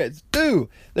where it's due.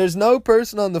 There's no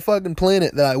person on the fucking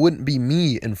planet that I wouldn't be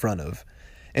me in front of.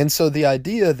 And so the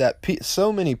idea that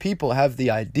so many people have the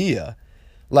idea,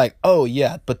 like, oh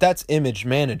yeah, but that's image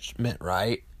management,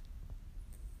 right?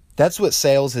 That's what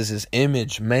sales is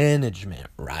image management,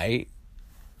 right?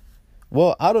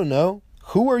 Well, I don't know.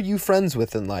 Who are you friends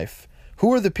with in life?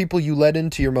 Who are the people you let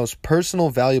into your most personal,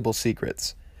 valuable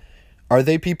secrets? Are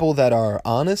they people that are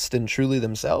honest and truly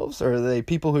themselves, or are they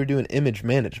people who are doing image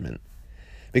management?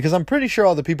 Because I'm pretty sure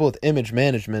all the people with image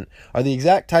management are the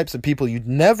exact types of people you'd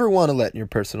never want to let in your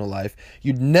personal life,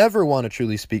 you'd never want to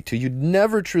truly speak to, you'd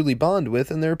never truly bond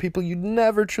with, and there are people you'd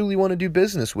never truly want to do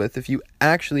business with if you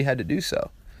actually had to do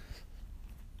so.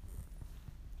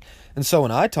 And so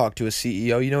when I talk to a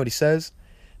CEO, you know what he says?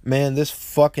 Man, this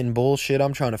fucking bullshit,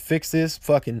 I'm trying to fix this.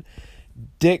 Fucking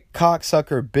dick,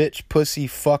 cocksucker, bitch, pussy,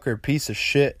 fucker, piece of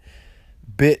shit.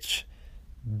 Bitch,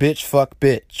 fuck,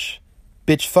 bitch.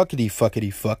 Bitch, fuckity,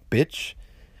 fuck, bitch.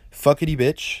 Fuckity,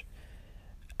 bitch.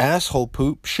 Asshole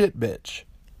poop, shit, bitch.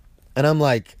 And I'm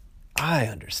like, I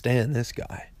understand this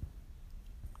guy.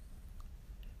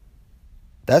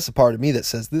 That's the part of me that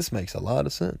says this makes a lot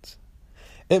of sense.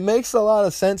 It makes a lot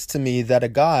of sense to me that a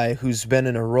guy who's been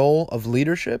in a role of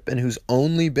leadership and who's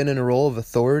only been in a role of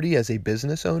authority as a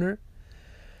business owner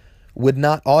would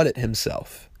not audit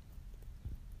himself.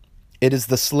 It is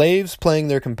the slaves playing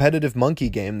their competitive monkey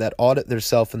game that audit their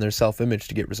self and their self-image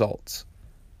to get results.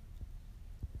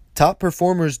 Top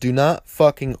performers do not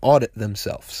fucking audit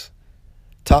themselves.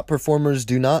 Top performers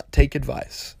do not take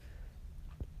advice.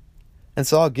 And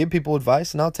so I'll give people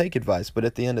advice and I'll take advice, but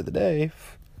at the end of the day,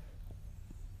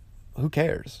 who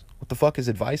cares? What the fuck is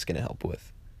advice going to help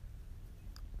with?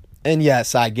 And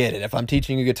yes, I get it. If I'm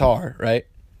teaching you guitar, right?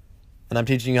 And I'm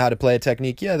teaching you how to play a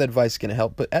technique, yeah, that advice is going to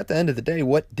help. But at the end of the day,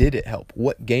 what did it help?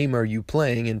 What game are you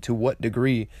playing, and to what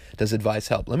degree does advice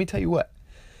help? Let me tell you what.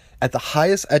 At the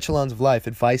highest echelons of life,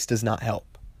 advice does not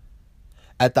help.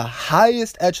 At the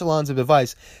highest echelons of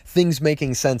advice, things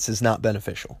making sense is not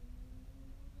beneficial.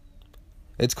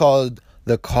 It's called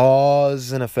the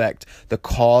cause and effect, the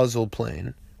causal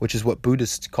plane, which is what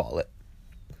Buddhists call it,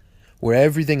 where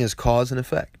everything is cause and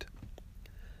effect.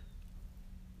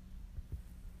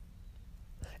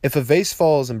 If a vase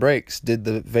falls and breaks, did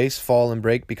the vase fall and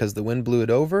break because the wind blew it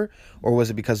over? Or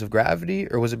was it because of gravity?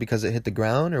 Or was it because it hit the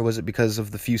ground? Or was it because of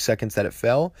the few seconds that it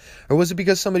fell? Or was it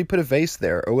because somebody put a vase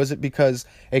there? Or was it because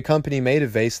a company made a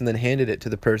vase and then handed it to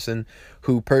the person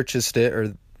who purchased it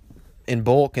or in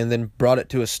bulk and then brought it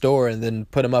to a store and then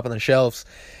put them up on the shelves?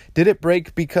 Did it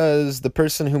break because the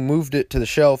person who moved it to the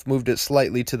shelf moved it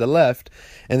slightly to the left,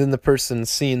 and then the person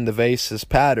seen the vase's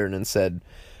pattern and said,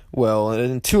 well, it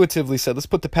intuitively said, let's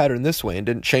put the pattern this way, and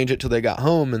didn't change it till they got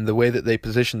home, and the way that they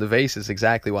positioned the vase is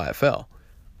exactly why it fell.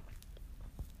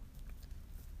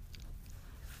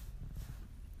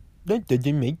 That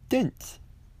doesn't make sense.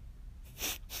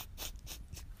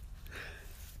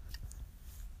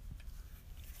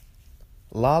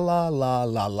 La la la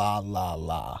la la la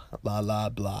la la la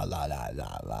blah la la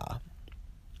la la.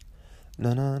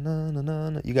 Na na na na na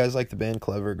na. You guys like the band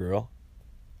Clever Girl?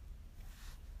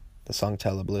 The song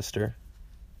Teleblister.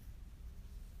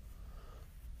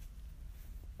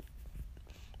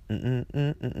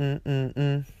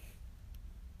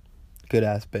 Good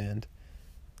ass band.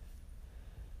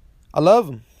 I love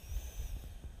them.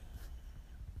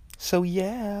 So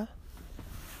yeah.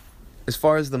 As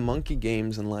far as the monkey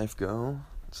games in life go,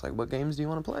 it's like, what games do you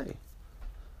want to play?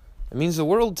 It means the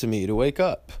world to me to wake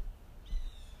up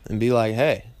and be like,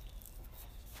 hey,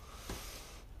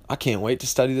 I can't wait to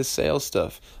study this sales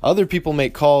stuff. Other people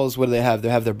make calls. What do they have? They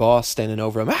have their boss standing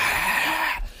over them.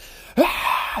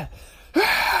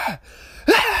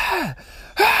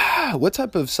 What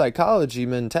type of psychology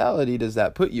mentality does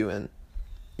that put you in?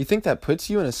 You think that puts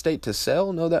you in a state to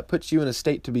sell? No, that puts you in a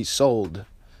state to be sold.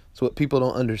 It's what people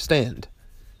don't understand.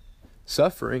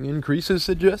 Suffering increases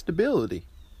suggestibility.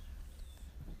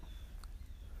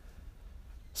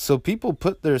 So people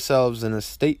put themselves in a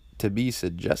state to be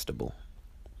suggestible.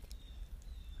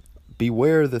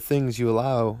 Beware the things you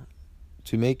allow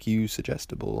to make you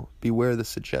suggestible. Beware the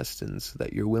suggestions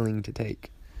that you're willing to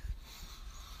take.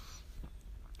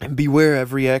 And beware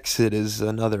every exit is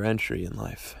another entry in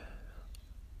life.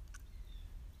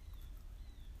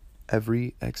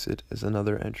 Every exit is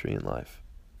another entry in life.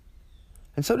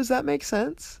 And so does that make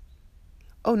sense?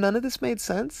 Oh, none of this made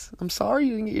sense? I'm sorry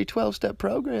you didn't get your 12-step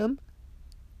program.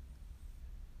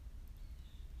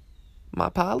 My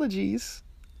apologies.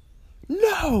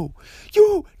 No,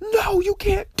 you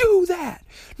can't do that.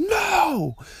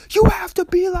 No, you have to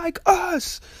be like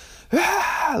us.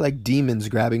 Like demons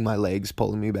grabbing my legs,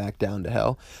 pulling me back down to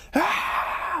hell.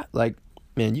 Like,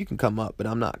 man, you can come up, but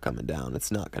I'm not coming down.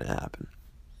 It's not going to happen.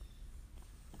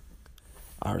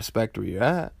 I respect where you're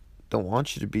at. Don't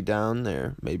want you to be down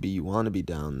there. Maybe you want to be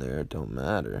down there. It don't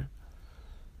matter.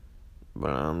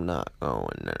 But I'm not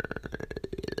going there.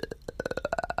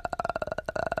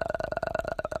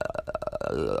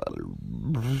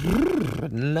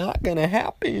 Not gonna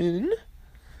happen.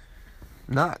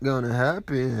 Not gonna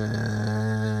happen.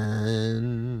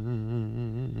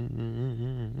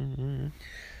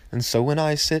 And so when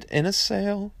I sit in a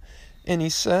sale and he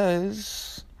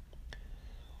says,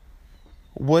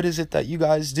 what is it that you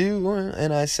guys do?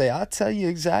 And I say, I'll tell you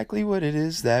exactly what it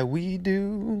is that we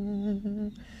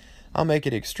do. I'll make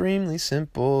it extremely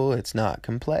simple. It's not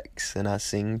complex. And I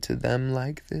sing to them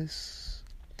like this.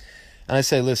 And I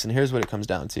say, listen, here's what it comes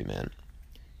down to, man.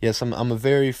 Yes, I'm a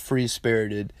very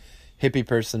free-spirited hippie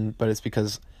person, but it's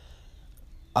because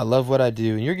I love what I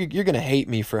do. And you're going to hate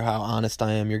me for how honest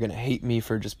I am. You're going to hate me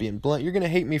for just being blunt. You're going to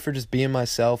hate me for just being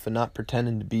myself and not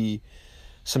pretending to be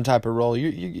some type of role.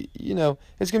 You know,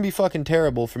 it's going to be fucking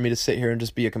terrible for me to sit here and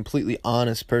just be a completely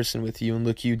honest person with you and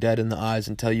look you dead in the eyes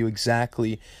and tell you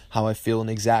exactly how I feel and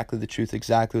exactly the truth,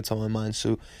 exactly what's on my mind.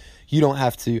 So you don't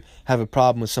have to have a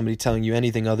problem with somebody telling you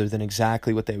anything other than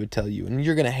exactly what they would tell you. And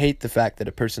you're going to hate the fact that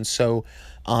a person's so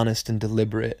honest and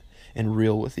deliberate and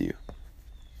real with you.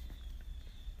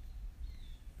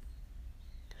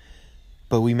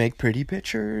 But we make pretty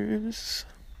pictures.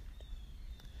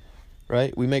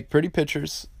 Right? We make pretty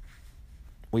pictures.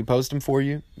 We post them for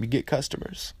you. We get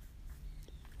customers.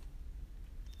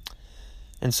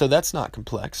 And so that's not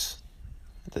complex.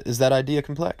 Is that idea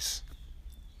complex?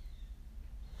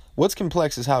 What's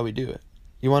complex is how we do it.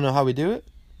 You want to know how we do it?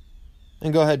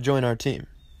 Then go ahead and join our team.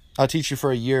 I'll teach you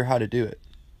for a year how to do it.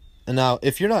 And now,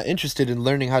 if you're not interested in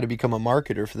learning how to become a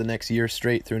marketer for the next year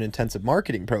straight through an intensive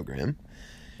marketing program,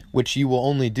 which you will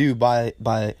only do by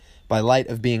light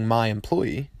of being my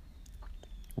employee,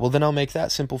 well, then I'll make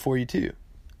that simple for you too.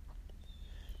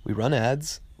 We run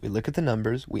ads, we look at the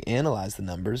numbers, we analyze the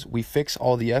numbers, we fix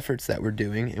all the efforts that we're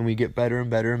doing, and we get better and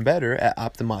better and better at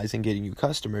optimizing getting you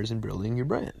customers and building your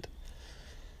brand.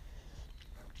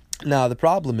 Now, the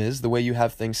problem is the way you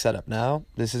have things set up now,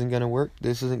 this isn't going to work,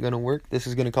 this isn't going to work, this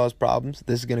is going to cause problems,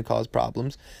 this is going to cause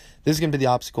problems, this is going to be the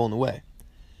obstacle in the way.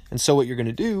 And so what you're going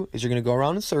to do is you're going to go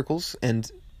around in circles and,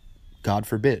 God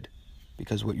forbid,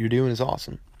 because what you're doing is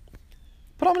awesome.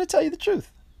 But I'm going to tell you the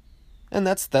truth. And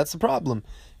that's the problem.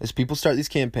 Is people start these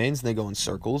campaigns and they go in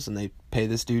circles and they pay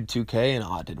this dude $2K and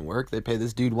it didn't work. They pay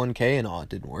this dude $1K and it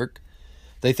didn't work.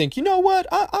 They think, you know what?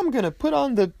 I'm going to put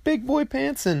on the big boy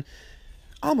pants and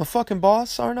I'm a fucking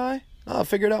boss, aren't I? I'll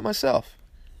figure it out myself.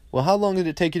 Well, how long did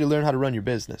it take you to learn how to run your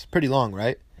business? Pretty long,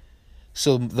 right?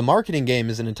 So the marketing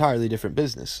game is an entirely different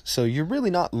business. So you're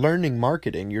really not learning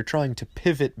marketing. You're trying to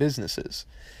pivot businesses.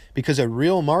 Because a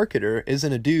real marketer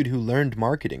isn't a dude who learned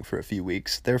marketing for a few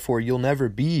weeks. Therefore, you'll never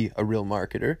be a real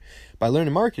marketer by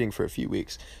learning marketing for a few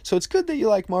weeks. So it's good that you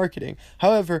like marketing.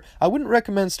 However, I wouldn't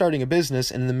recommend starting a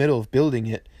business and in the middle of building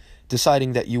it,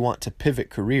 deciding that you want to pivot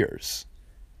careers.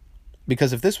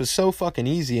 Because if this was so fucking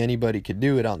easy, anybody could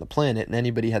do it on the planet, and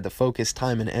anybody had the focus,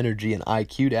 time, and energy and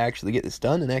IQ to actually get this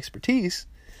done and expertise,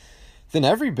 then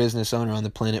every business owner on the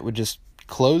planet would just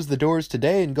close the doors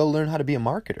today and go learn how to be a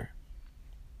marketer.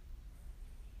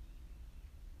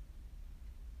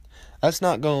 That's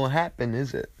not going to happen,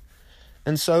 is it?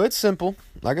 And so it's simple.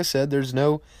 Like I said, there's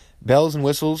no bells and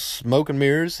whistles, smoke and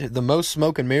mirrors. The most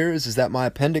smoke and mirrors is that my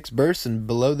appendix burst, and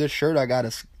below this shirt I got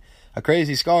a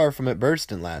crazy scar from it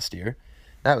bursting last year.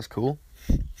 That was cool.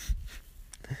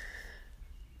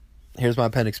 Here's my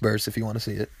appendix burst if you want to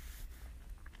see it.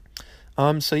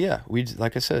 So yeah,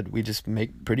 like I said, we just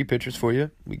make pretty pictures for you.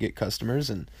 We get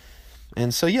customers,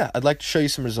 and so yeah, I'd like to show you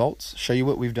some results, show you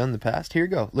what we've done in the past. Here you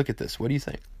go. Look at this. What do you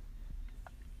think?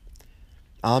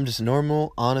 I'm just a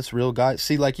normal, honest, real guy.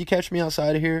 See, like, you catch me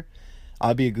outside of here,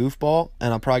 I'll be a goofball,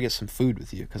 and I'll probably get some food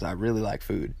with you, because I really like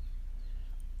food.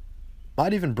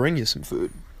 Might even bring you some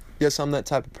food. Guess I'm that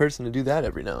type of person to do that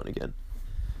every now and again.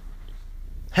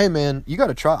 Hey, man, you got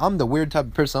to try. I'm the weird type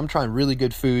of person. I'm trying really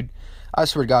good food. I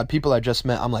swear to God, people I just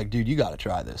met, I'm like, dude, you got to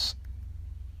try this.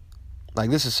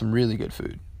 Like, this is some really good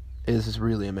food. This is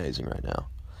really amazing right now.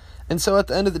 And so at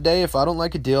the end of the day, if I don't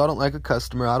like a deal, I don't like a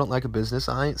customer, I don't like a business,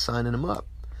 I ain't signing them up.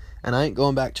 And I ain't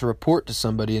going back to report to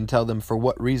somebody and tell them for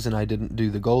what reason I didn't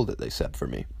do the goal that they set for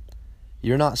me.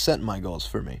 You're not setting my goals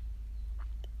for me.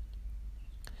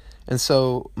 And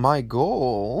so my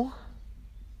goal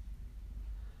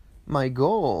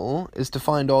is to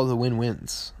find all the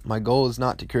win-wins. My goal is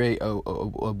not to create a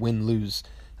win-lose.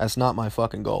 That's not my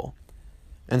fucking goal.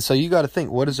 And so you got to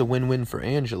think, what is a win-win for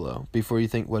Angelo before you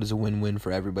think what is a win-win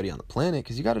for everybody on the planet,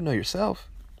 because you got to know yourself.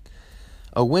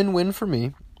 A win-win for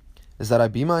me is that I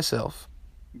be myself.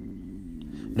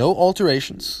 No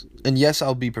alterations. And yes,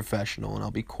 I'll be professional and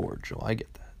I'll be cordial. I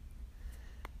get that.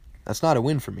 That's not a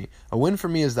win for me. A win for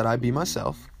me is that I be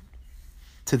myself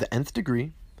to the nth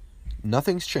degree.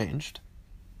 Nothing's changed.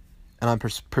 And I'm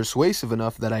persuasive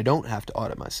enough that I don't have to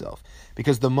audit myself.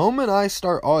 Because the moment I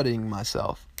start auditing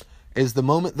myself, is the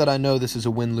moment that I know this is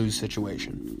a win-lose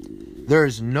situation. There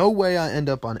is no way I end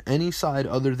up on any side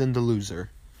other than the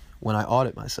loser when I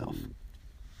audit myself.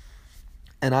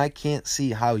 And I can't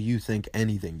see how you think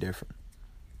anything different.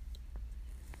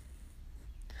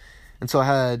 And so I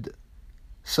had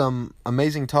some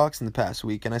amazing talks in the past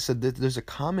week, and I said that there's a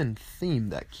common theme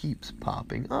that keeps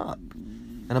popping up.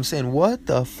 And I'm saying, what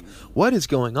is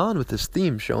going on with this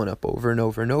theme showing up over and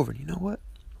over and over? And you know what?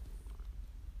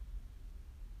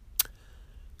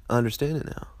 I understand it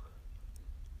now.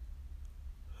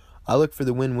 I look for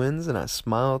the win-wins and I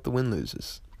smile at the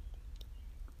win-loses.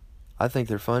 I think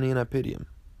they're funny and I pity them.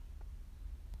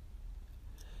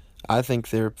 I think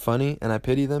they're funny and I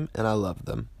pity them and I love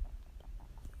them.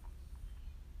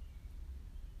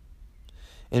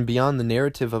 And beyond the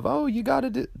narrative of, oh, you got to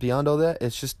do, beyond all that,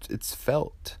 it's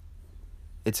felt.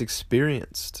 It's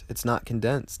experienced. It's not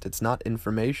condensed. It's not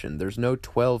information. There's no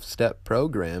 12-step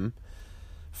program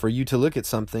for you to look at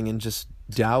something and just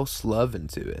douse love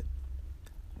into it.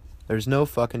 There's no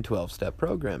fucking 12-step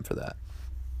program for that.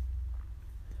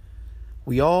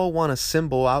 We all want a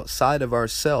symbol outside of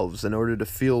ourselves in order to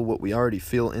feel what we already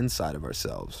feel inside of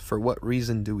ourselves. For what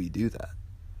reason do we do that?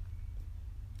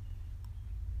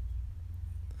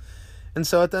 And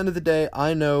so at the end of the day,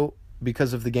 I know,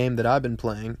 because of the game that I've been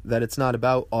playing, that it's not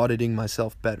about auditing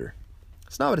myself better.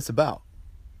 It's not what it's about.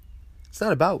 It's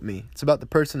not about me. It's about the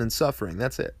person in suffering.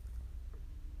 That's it.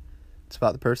 It's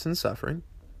about the person suffering.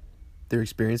 They're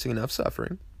experiencing enough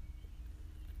suffering.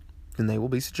 And they will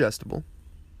be suggestible.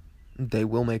 They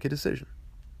will make a decision.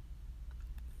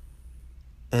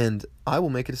 And I will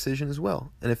make a decision as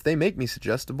well. And if they make me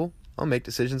suggestible, I'll make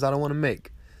decisions I don't want to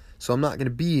make. So I'm not going to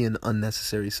be in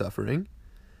unnecessary suffering.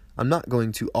 I'm not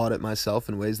going to audit myself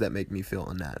in ways that make me feel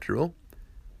unnatural.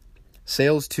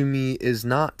 Sales to me is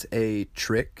not a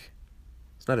trick.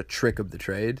 It's not a trick of the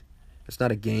trade. It's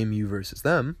not a game you versus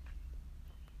them.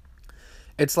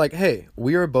 It's like, hey,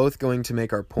 we are both going to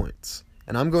make our points.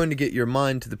 And I'm going to get your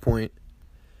mind to the point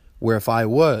where if I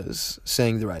was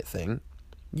saying the right thing,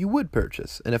 you would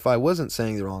purchase. And if I wasn't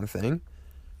saying the wrong thing,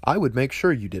 I would make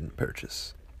sure you didn't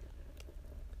purchase.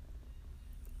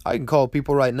 I can call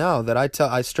people right now that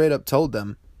I straight up told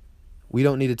them, we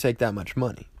don't need to take that much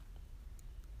money.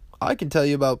 I can tell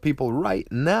you about people right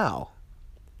now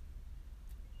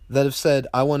that have said,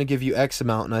 I want to give you X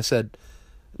amount. And I said,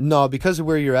 no, because of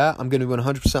where you're at, I'm going to be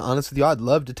 100% honest with you. I'd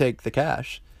love to take the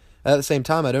cash. At the same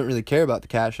time, I don't really care about the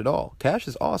cash at all. Cash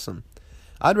is awesome.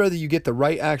 I'd rather you get the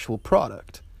right actual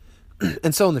product.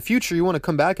 And so in the future, you want to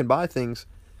come back and buy things.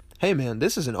 Hey, man,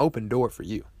 this is an open door for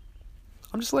you.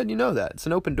 I'm just letting you know that. It's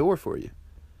an open door for you.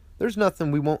 There's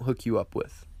nothing we won't hook you up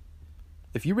with.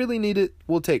 If you really need it,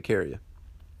 we'll take care of you.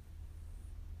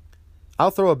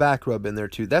 I'll throw a back rub in there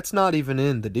too. That's not even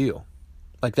in the deal.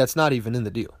 That's not even in the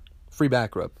deal. Free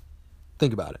back rub.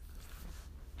 Think about it.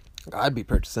 I'd be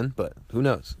purchasing, but who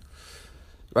knows?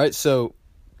 Right? So,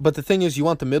 but the thing is, you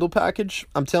want the middle package.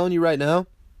 I'm telling you right now,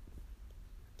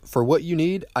 for what you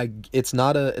need, it's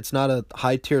not a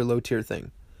high tier, low tier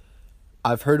thing.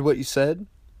 I've heard what you said.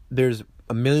 There's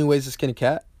a million ways to skin a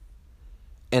cat.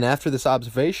 And after this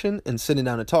observation and sitting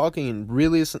down and talking and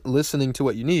really listening to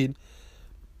what you need,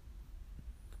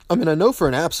 I mean, I know for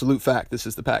an absolute fact this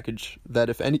is the package that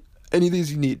if any of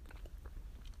these you need.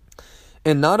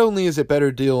 And not only is it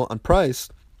better deal on price,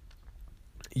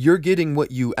 you're getting what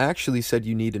you actually said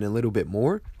you need and a little bit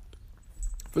more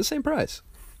for the same price.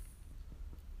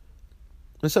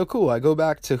 And so cool, I go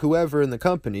back to whoever in the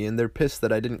company and they're pissed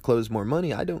that I didn't close more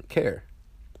money. I don't care.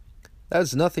 That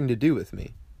has nothing to do with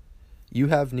me. You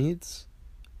have needs.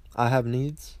 I have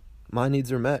needs. My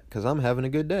needs are met because I'm having a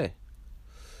good day.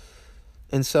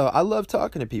 And so I love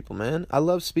talking to people, man. I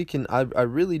love speaking. I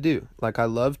really do. I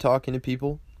love talking to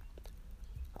people.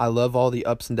 I love all the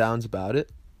ups and downs about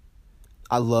it.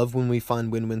 I love when we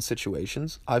find win-win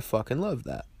situations. I fucking love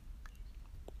that.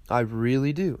 I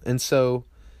really do. And so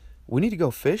we need to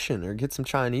go fishing or get some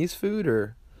Chinese food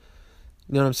or,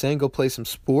 you know what I'm saying, go play some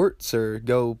sports or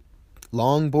go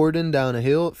longboarding down a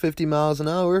hill at 50 miles an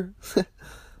hour.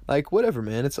 Whatever,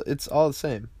 man. It's all the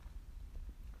same.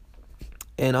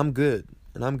 And I'm good.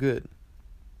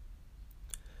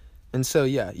 And so,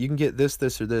 yeah, you can get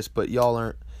this, or this, but y'all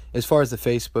aren't, as far as the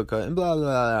Facebook, and blah,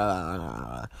 blah, blah,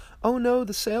 blah. Oh, no,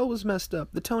 the sale was messed up.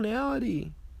 The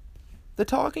tonality. The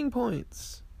talking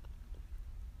points.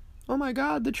 Oh, my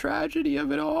God, the tragedy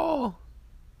of it all.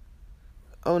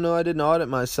 Oh, no, I didn't audit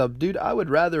myself. Dude, I would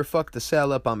rather fuck the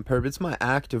sale up on purpose. It's my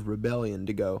act of rebellion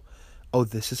to go, oh,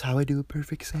 this is how I do a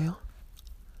perfect sale?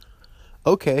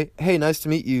 Okay, hey, nice to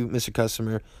meet you, Mr.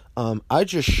 Customer. I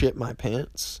just shit my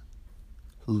pants,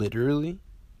 literally,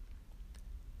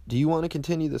 Do you want to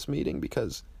continue this meeting?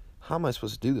 Because how am I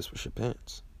supposed to do this with your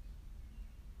pants?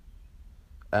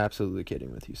 Absolutely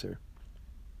kidding with you, sir.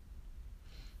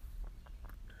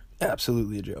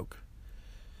 Absolutely a joke.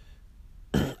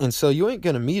 And so you ain't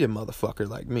going to meet a motherfucker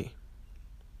like me.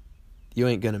 You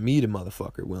ain't going to meet a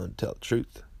motherfucker willing to tell the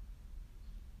truth.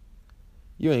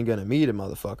 You ain't going to meet a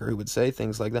motherfucker who would say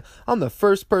things like that. I'm the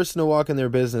first person to walk in their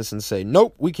business and say,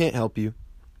 nope, we can't help you.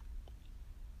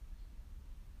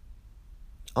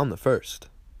 I'm the first.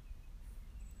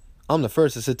 I'm the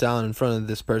first to sit down in front of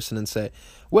this person and say,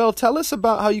 well, tell us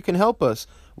about how you can help us.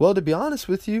 Well, to be honest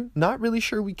with you, not really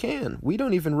sure we can. We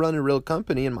don't even run a real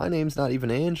company, and my name's not even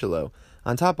Angelo.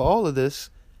 On top of all of this,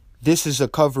 this is a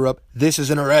cover-up. This is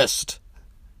an arrest.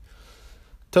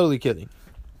 Totally kidding.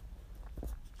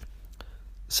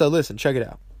 So listen, check it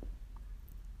out.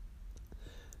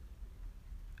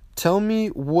 Tell me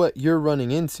what you're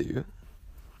running into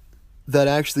that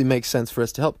actually makes sense for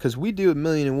us to help, because we do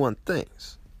 1,000,001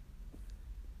 things.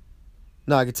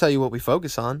 Now, I can tell you what we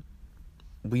focus on.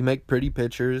 We make pretty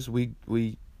pictures, we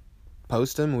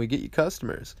post them, and we get you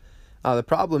customers. The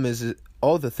problem is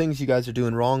all the things you guys are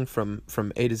doing wrong from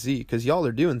A to Z, because y'all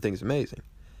are doing things amazing.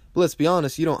 But let's be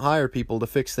honest, you don't hire people to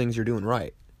fix things you're doing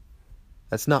right.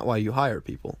 That's not why you hire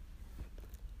people.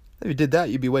 If you did that,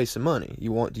 you'd be wasting money. Do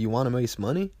you want to waste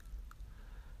money?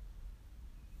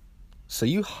 So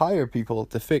you hire people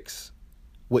to fix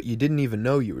what you didn't even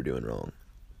know you were doing wrong.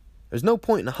 There's no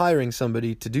point in hiring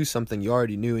somebody to do something you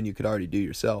already knew and you could already do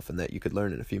yourself and that you could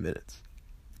learn in a few minutes.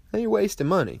 Then you're wasting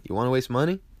money. You want to waste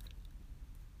money?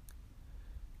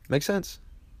 Make sense?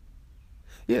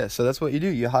 Yeah, so that's what you do.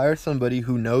 You hire somebody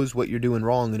who knows what you're doing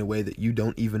wrong in a way that you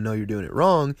don't even know you're doing it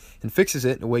wrong, and fixes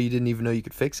it in a way you didn't even know you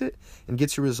could fix it, and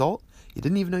gets a result you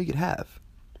didn't even know you could have.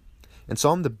 And so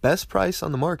I'm the best price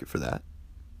on the market for that.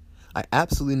 I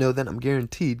absolutely know that. I'm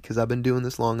guaranteed, because I've been doing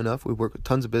this long enough. We've worked with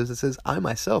tons of businesses. I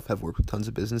myself have worked with tons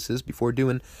of businesses before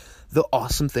doing the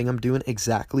awesome thing I'm doing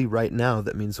exactly right now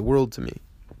that means the world to me.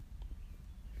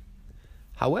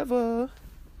 However,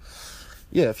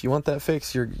 yeah, if you want that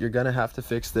fix, you're going to have to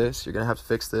fix this. You're going to have to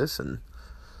fix this. And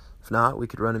if not, we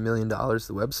could run $1 million the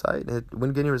website and it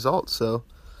wouldn't get any results. So,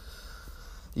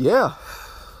 yeah,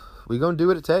 we're going to do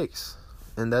what it takes.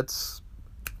 And that's,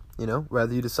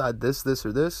 whether you decide this,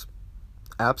 or this,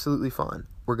 absolutely fine.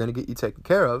 We're going to get you taken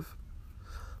care of.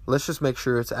 Let's just make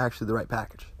sure it's actually the right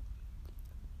package.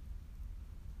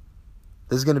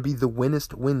 This is going to be the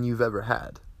winnest win you've ever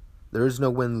had. There is no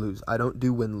win-lose. I don't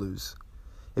do win-lose.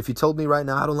 If you told me right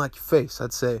now I don't like your face,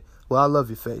 I'd say, well, I love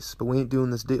your face, but we ain't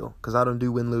doing this deal, because I don't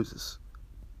do win-loses.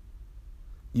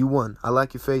 You won. I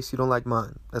like your face. You don't like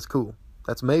mine. That's cool.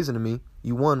 That's amazing to me.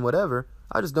 You won, whatever.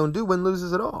 I just don't do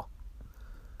win-loses at all.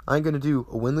 I ain't going to do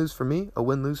a win-lose for me, a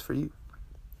win-lose for you.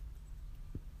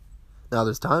 Now,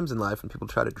 there's times in life when people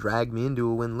try to drag me into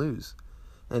a win-lose.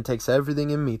 And it takes everything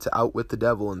in me to outwit the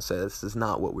devil and say, this is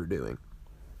not what we're doing.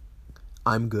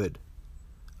 I'm good.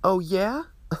 Oh, yeah?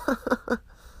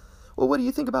 Well, what do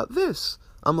you think about this?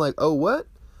 I'm like, oh, what?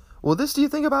 Well, this do you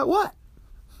think about what?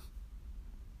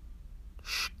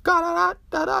 Like,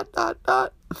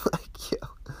 yo,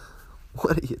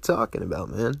 what are you talking about,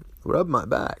 man? Rub my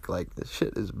back. Like, this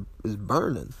shit is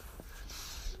burning.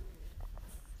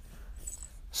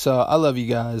 So, I love you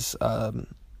guys.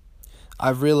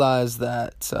 I've realized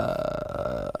that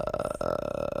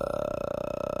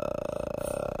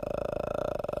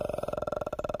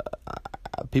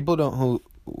people don't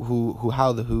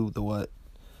how, the who, the what,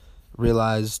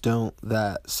 realize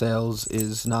that sales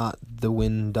is not the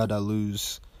win,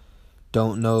 lose.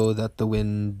 Don't know that the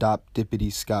win, dop, dippity,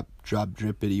 scop, drop,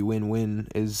 drippity, win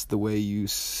is the way you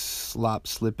slop,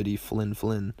 slippity,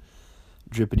 flin,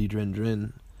 drippity,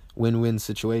 drin. Win-win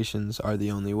situations are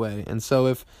the only way. And so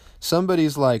if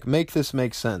somebody's like, make this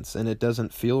make sense, and it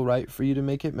doesn't feel right for you to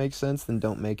make it make sense, then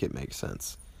don't make it make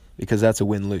sense. Because that's a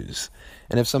win-lose.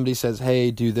 And if somebody says,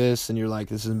 hey, do this, and you're like,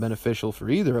 this isn't beneficial for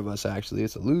either of us, actually,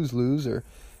 it's a lose-lose, or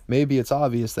maybe it's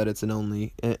obvious that it's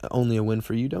only a win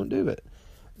for you, don't do it.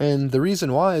 And the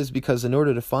reason why is because in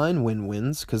order to find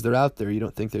win-wins, because they're out there, you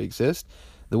don't think they exist,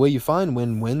 the way you find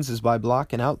win-wins is by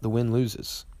blocking out the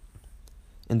win-loses.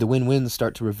 And the win-wins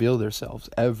start to reveal themselves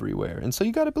everywhere. And so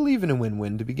you got to believe in a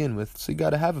win-win to begin with. So you got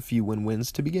to have a few win-wins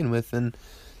to begin with. And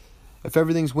if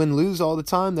everything's win-lose all the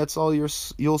time, that's all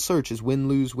you'll search is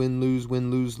win-lose, win-lose,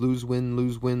 win-lose, lose-win,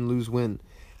 lose-win, lose-win.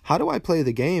 How do I play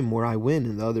the game where I win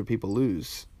and the other people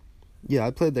lose? Yeah,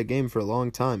 I played that game for a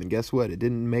long time, and guess what? It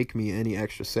didn't make me any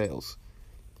extra sales.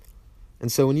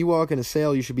 And so when you walk in a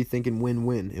sale, you should be thinking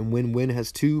win-win. And win-win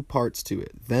has two parts to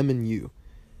it, them and you.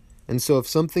 And so if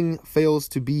something fails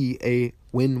to be a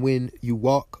win-win, you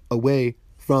walk away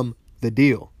from the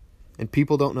deal. And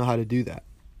people don't know how to do that.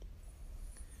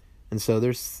 And so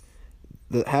there's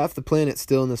half the planet's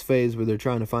still in this phase where they're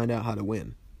trying to find out how to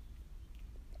win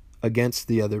against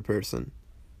the other person.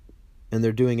 And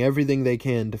they're doing everything they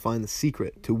can to find the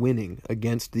secret to winning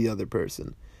against the other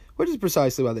person, which is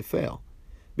precisely why they fail.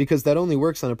 Because that only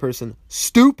works on a person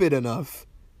stupid enough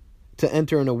to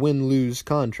enter in a win-lose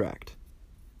contract.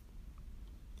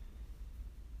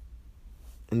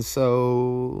 And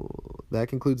so that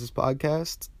concludes this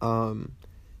podcast.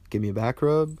 Give me a back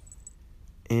rub.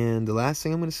 And the last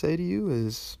thing I'm going to say to you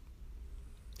is,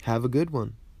 have a good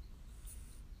one.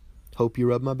 Hope you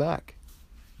rub my back.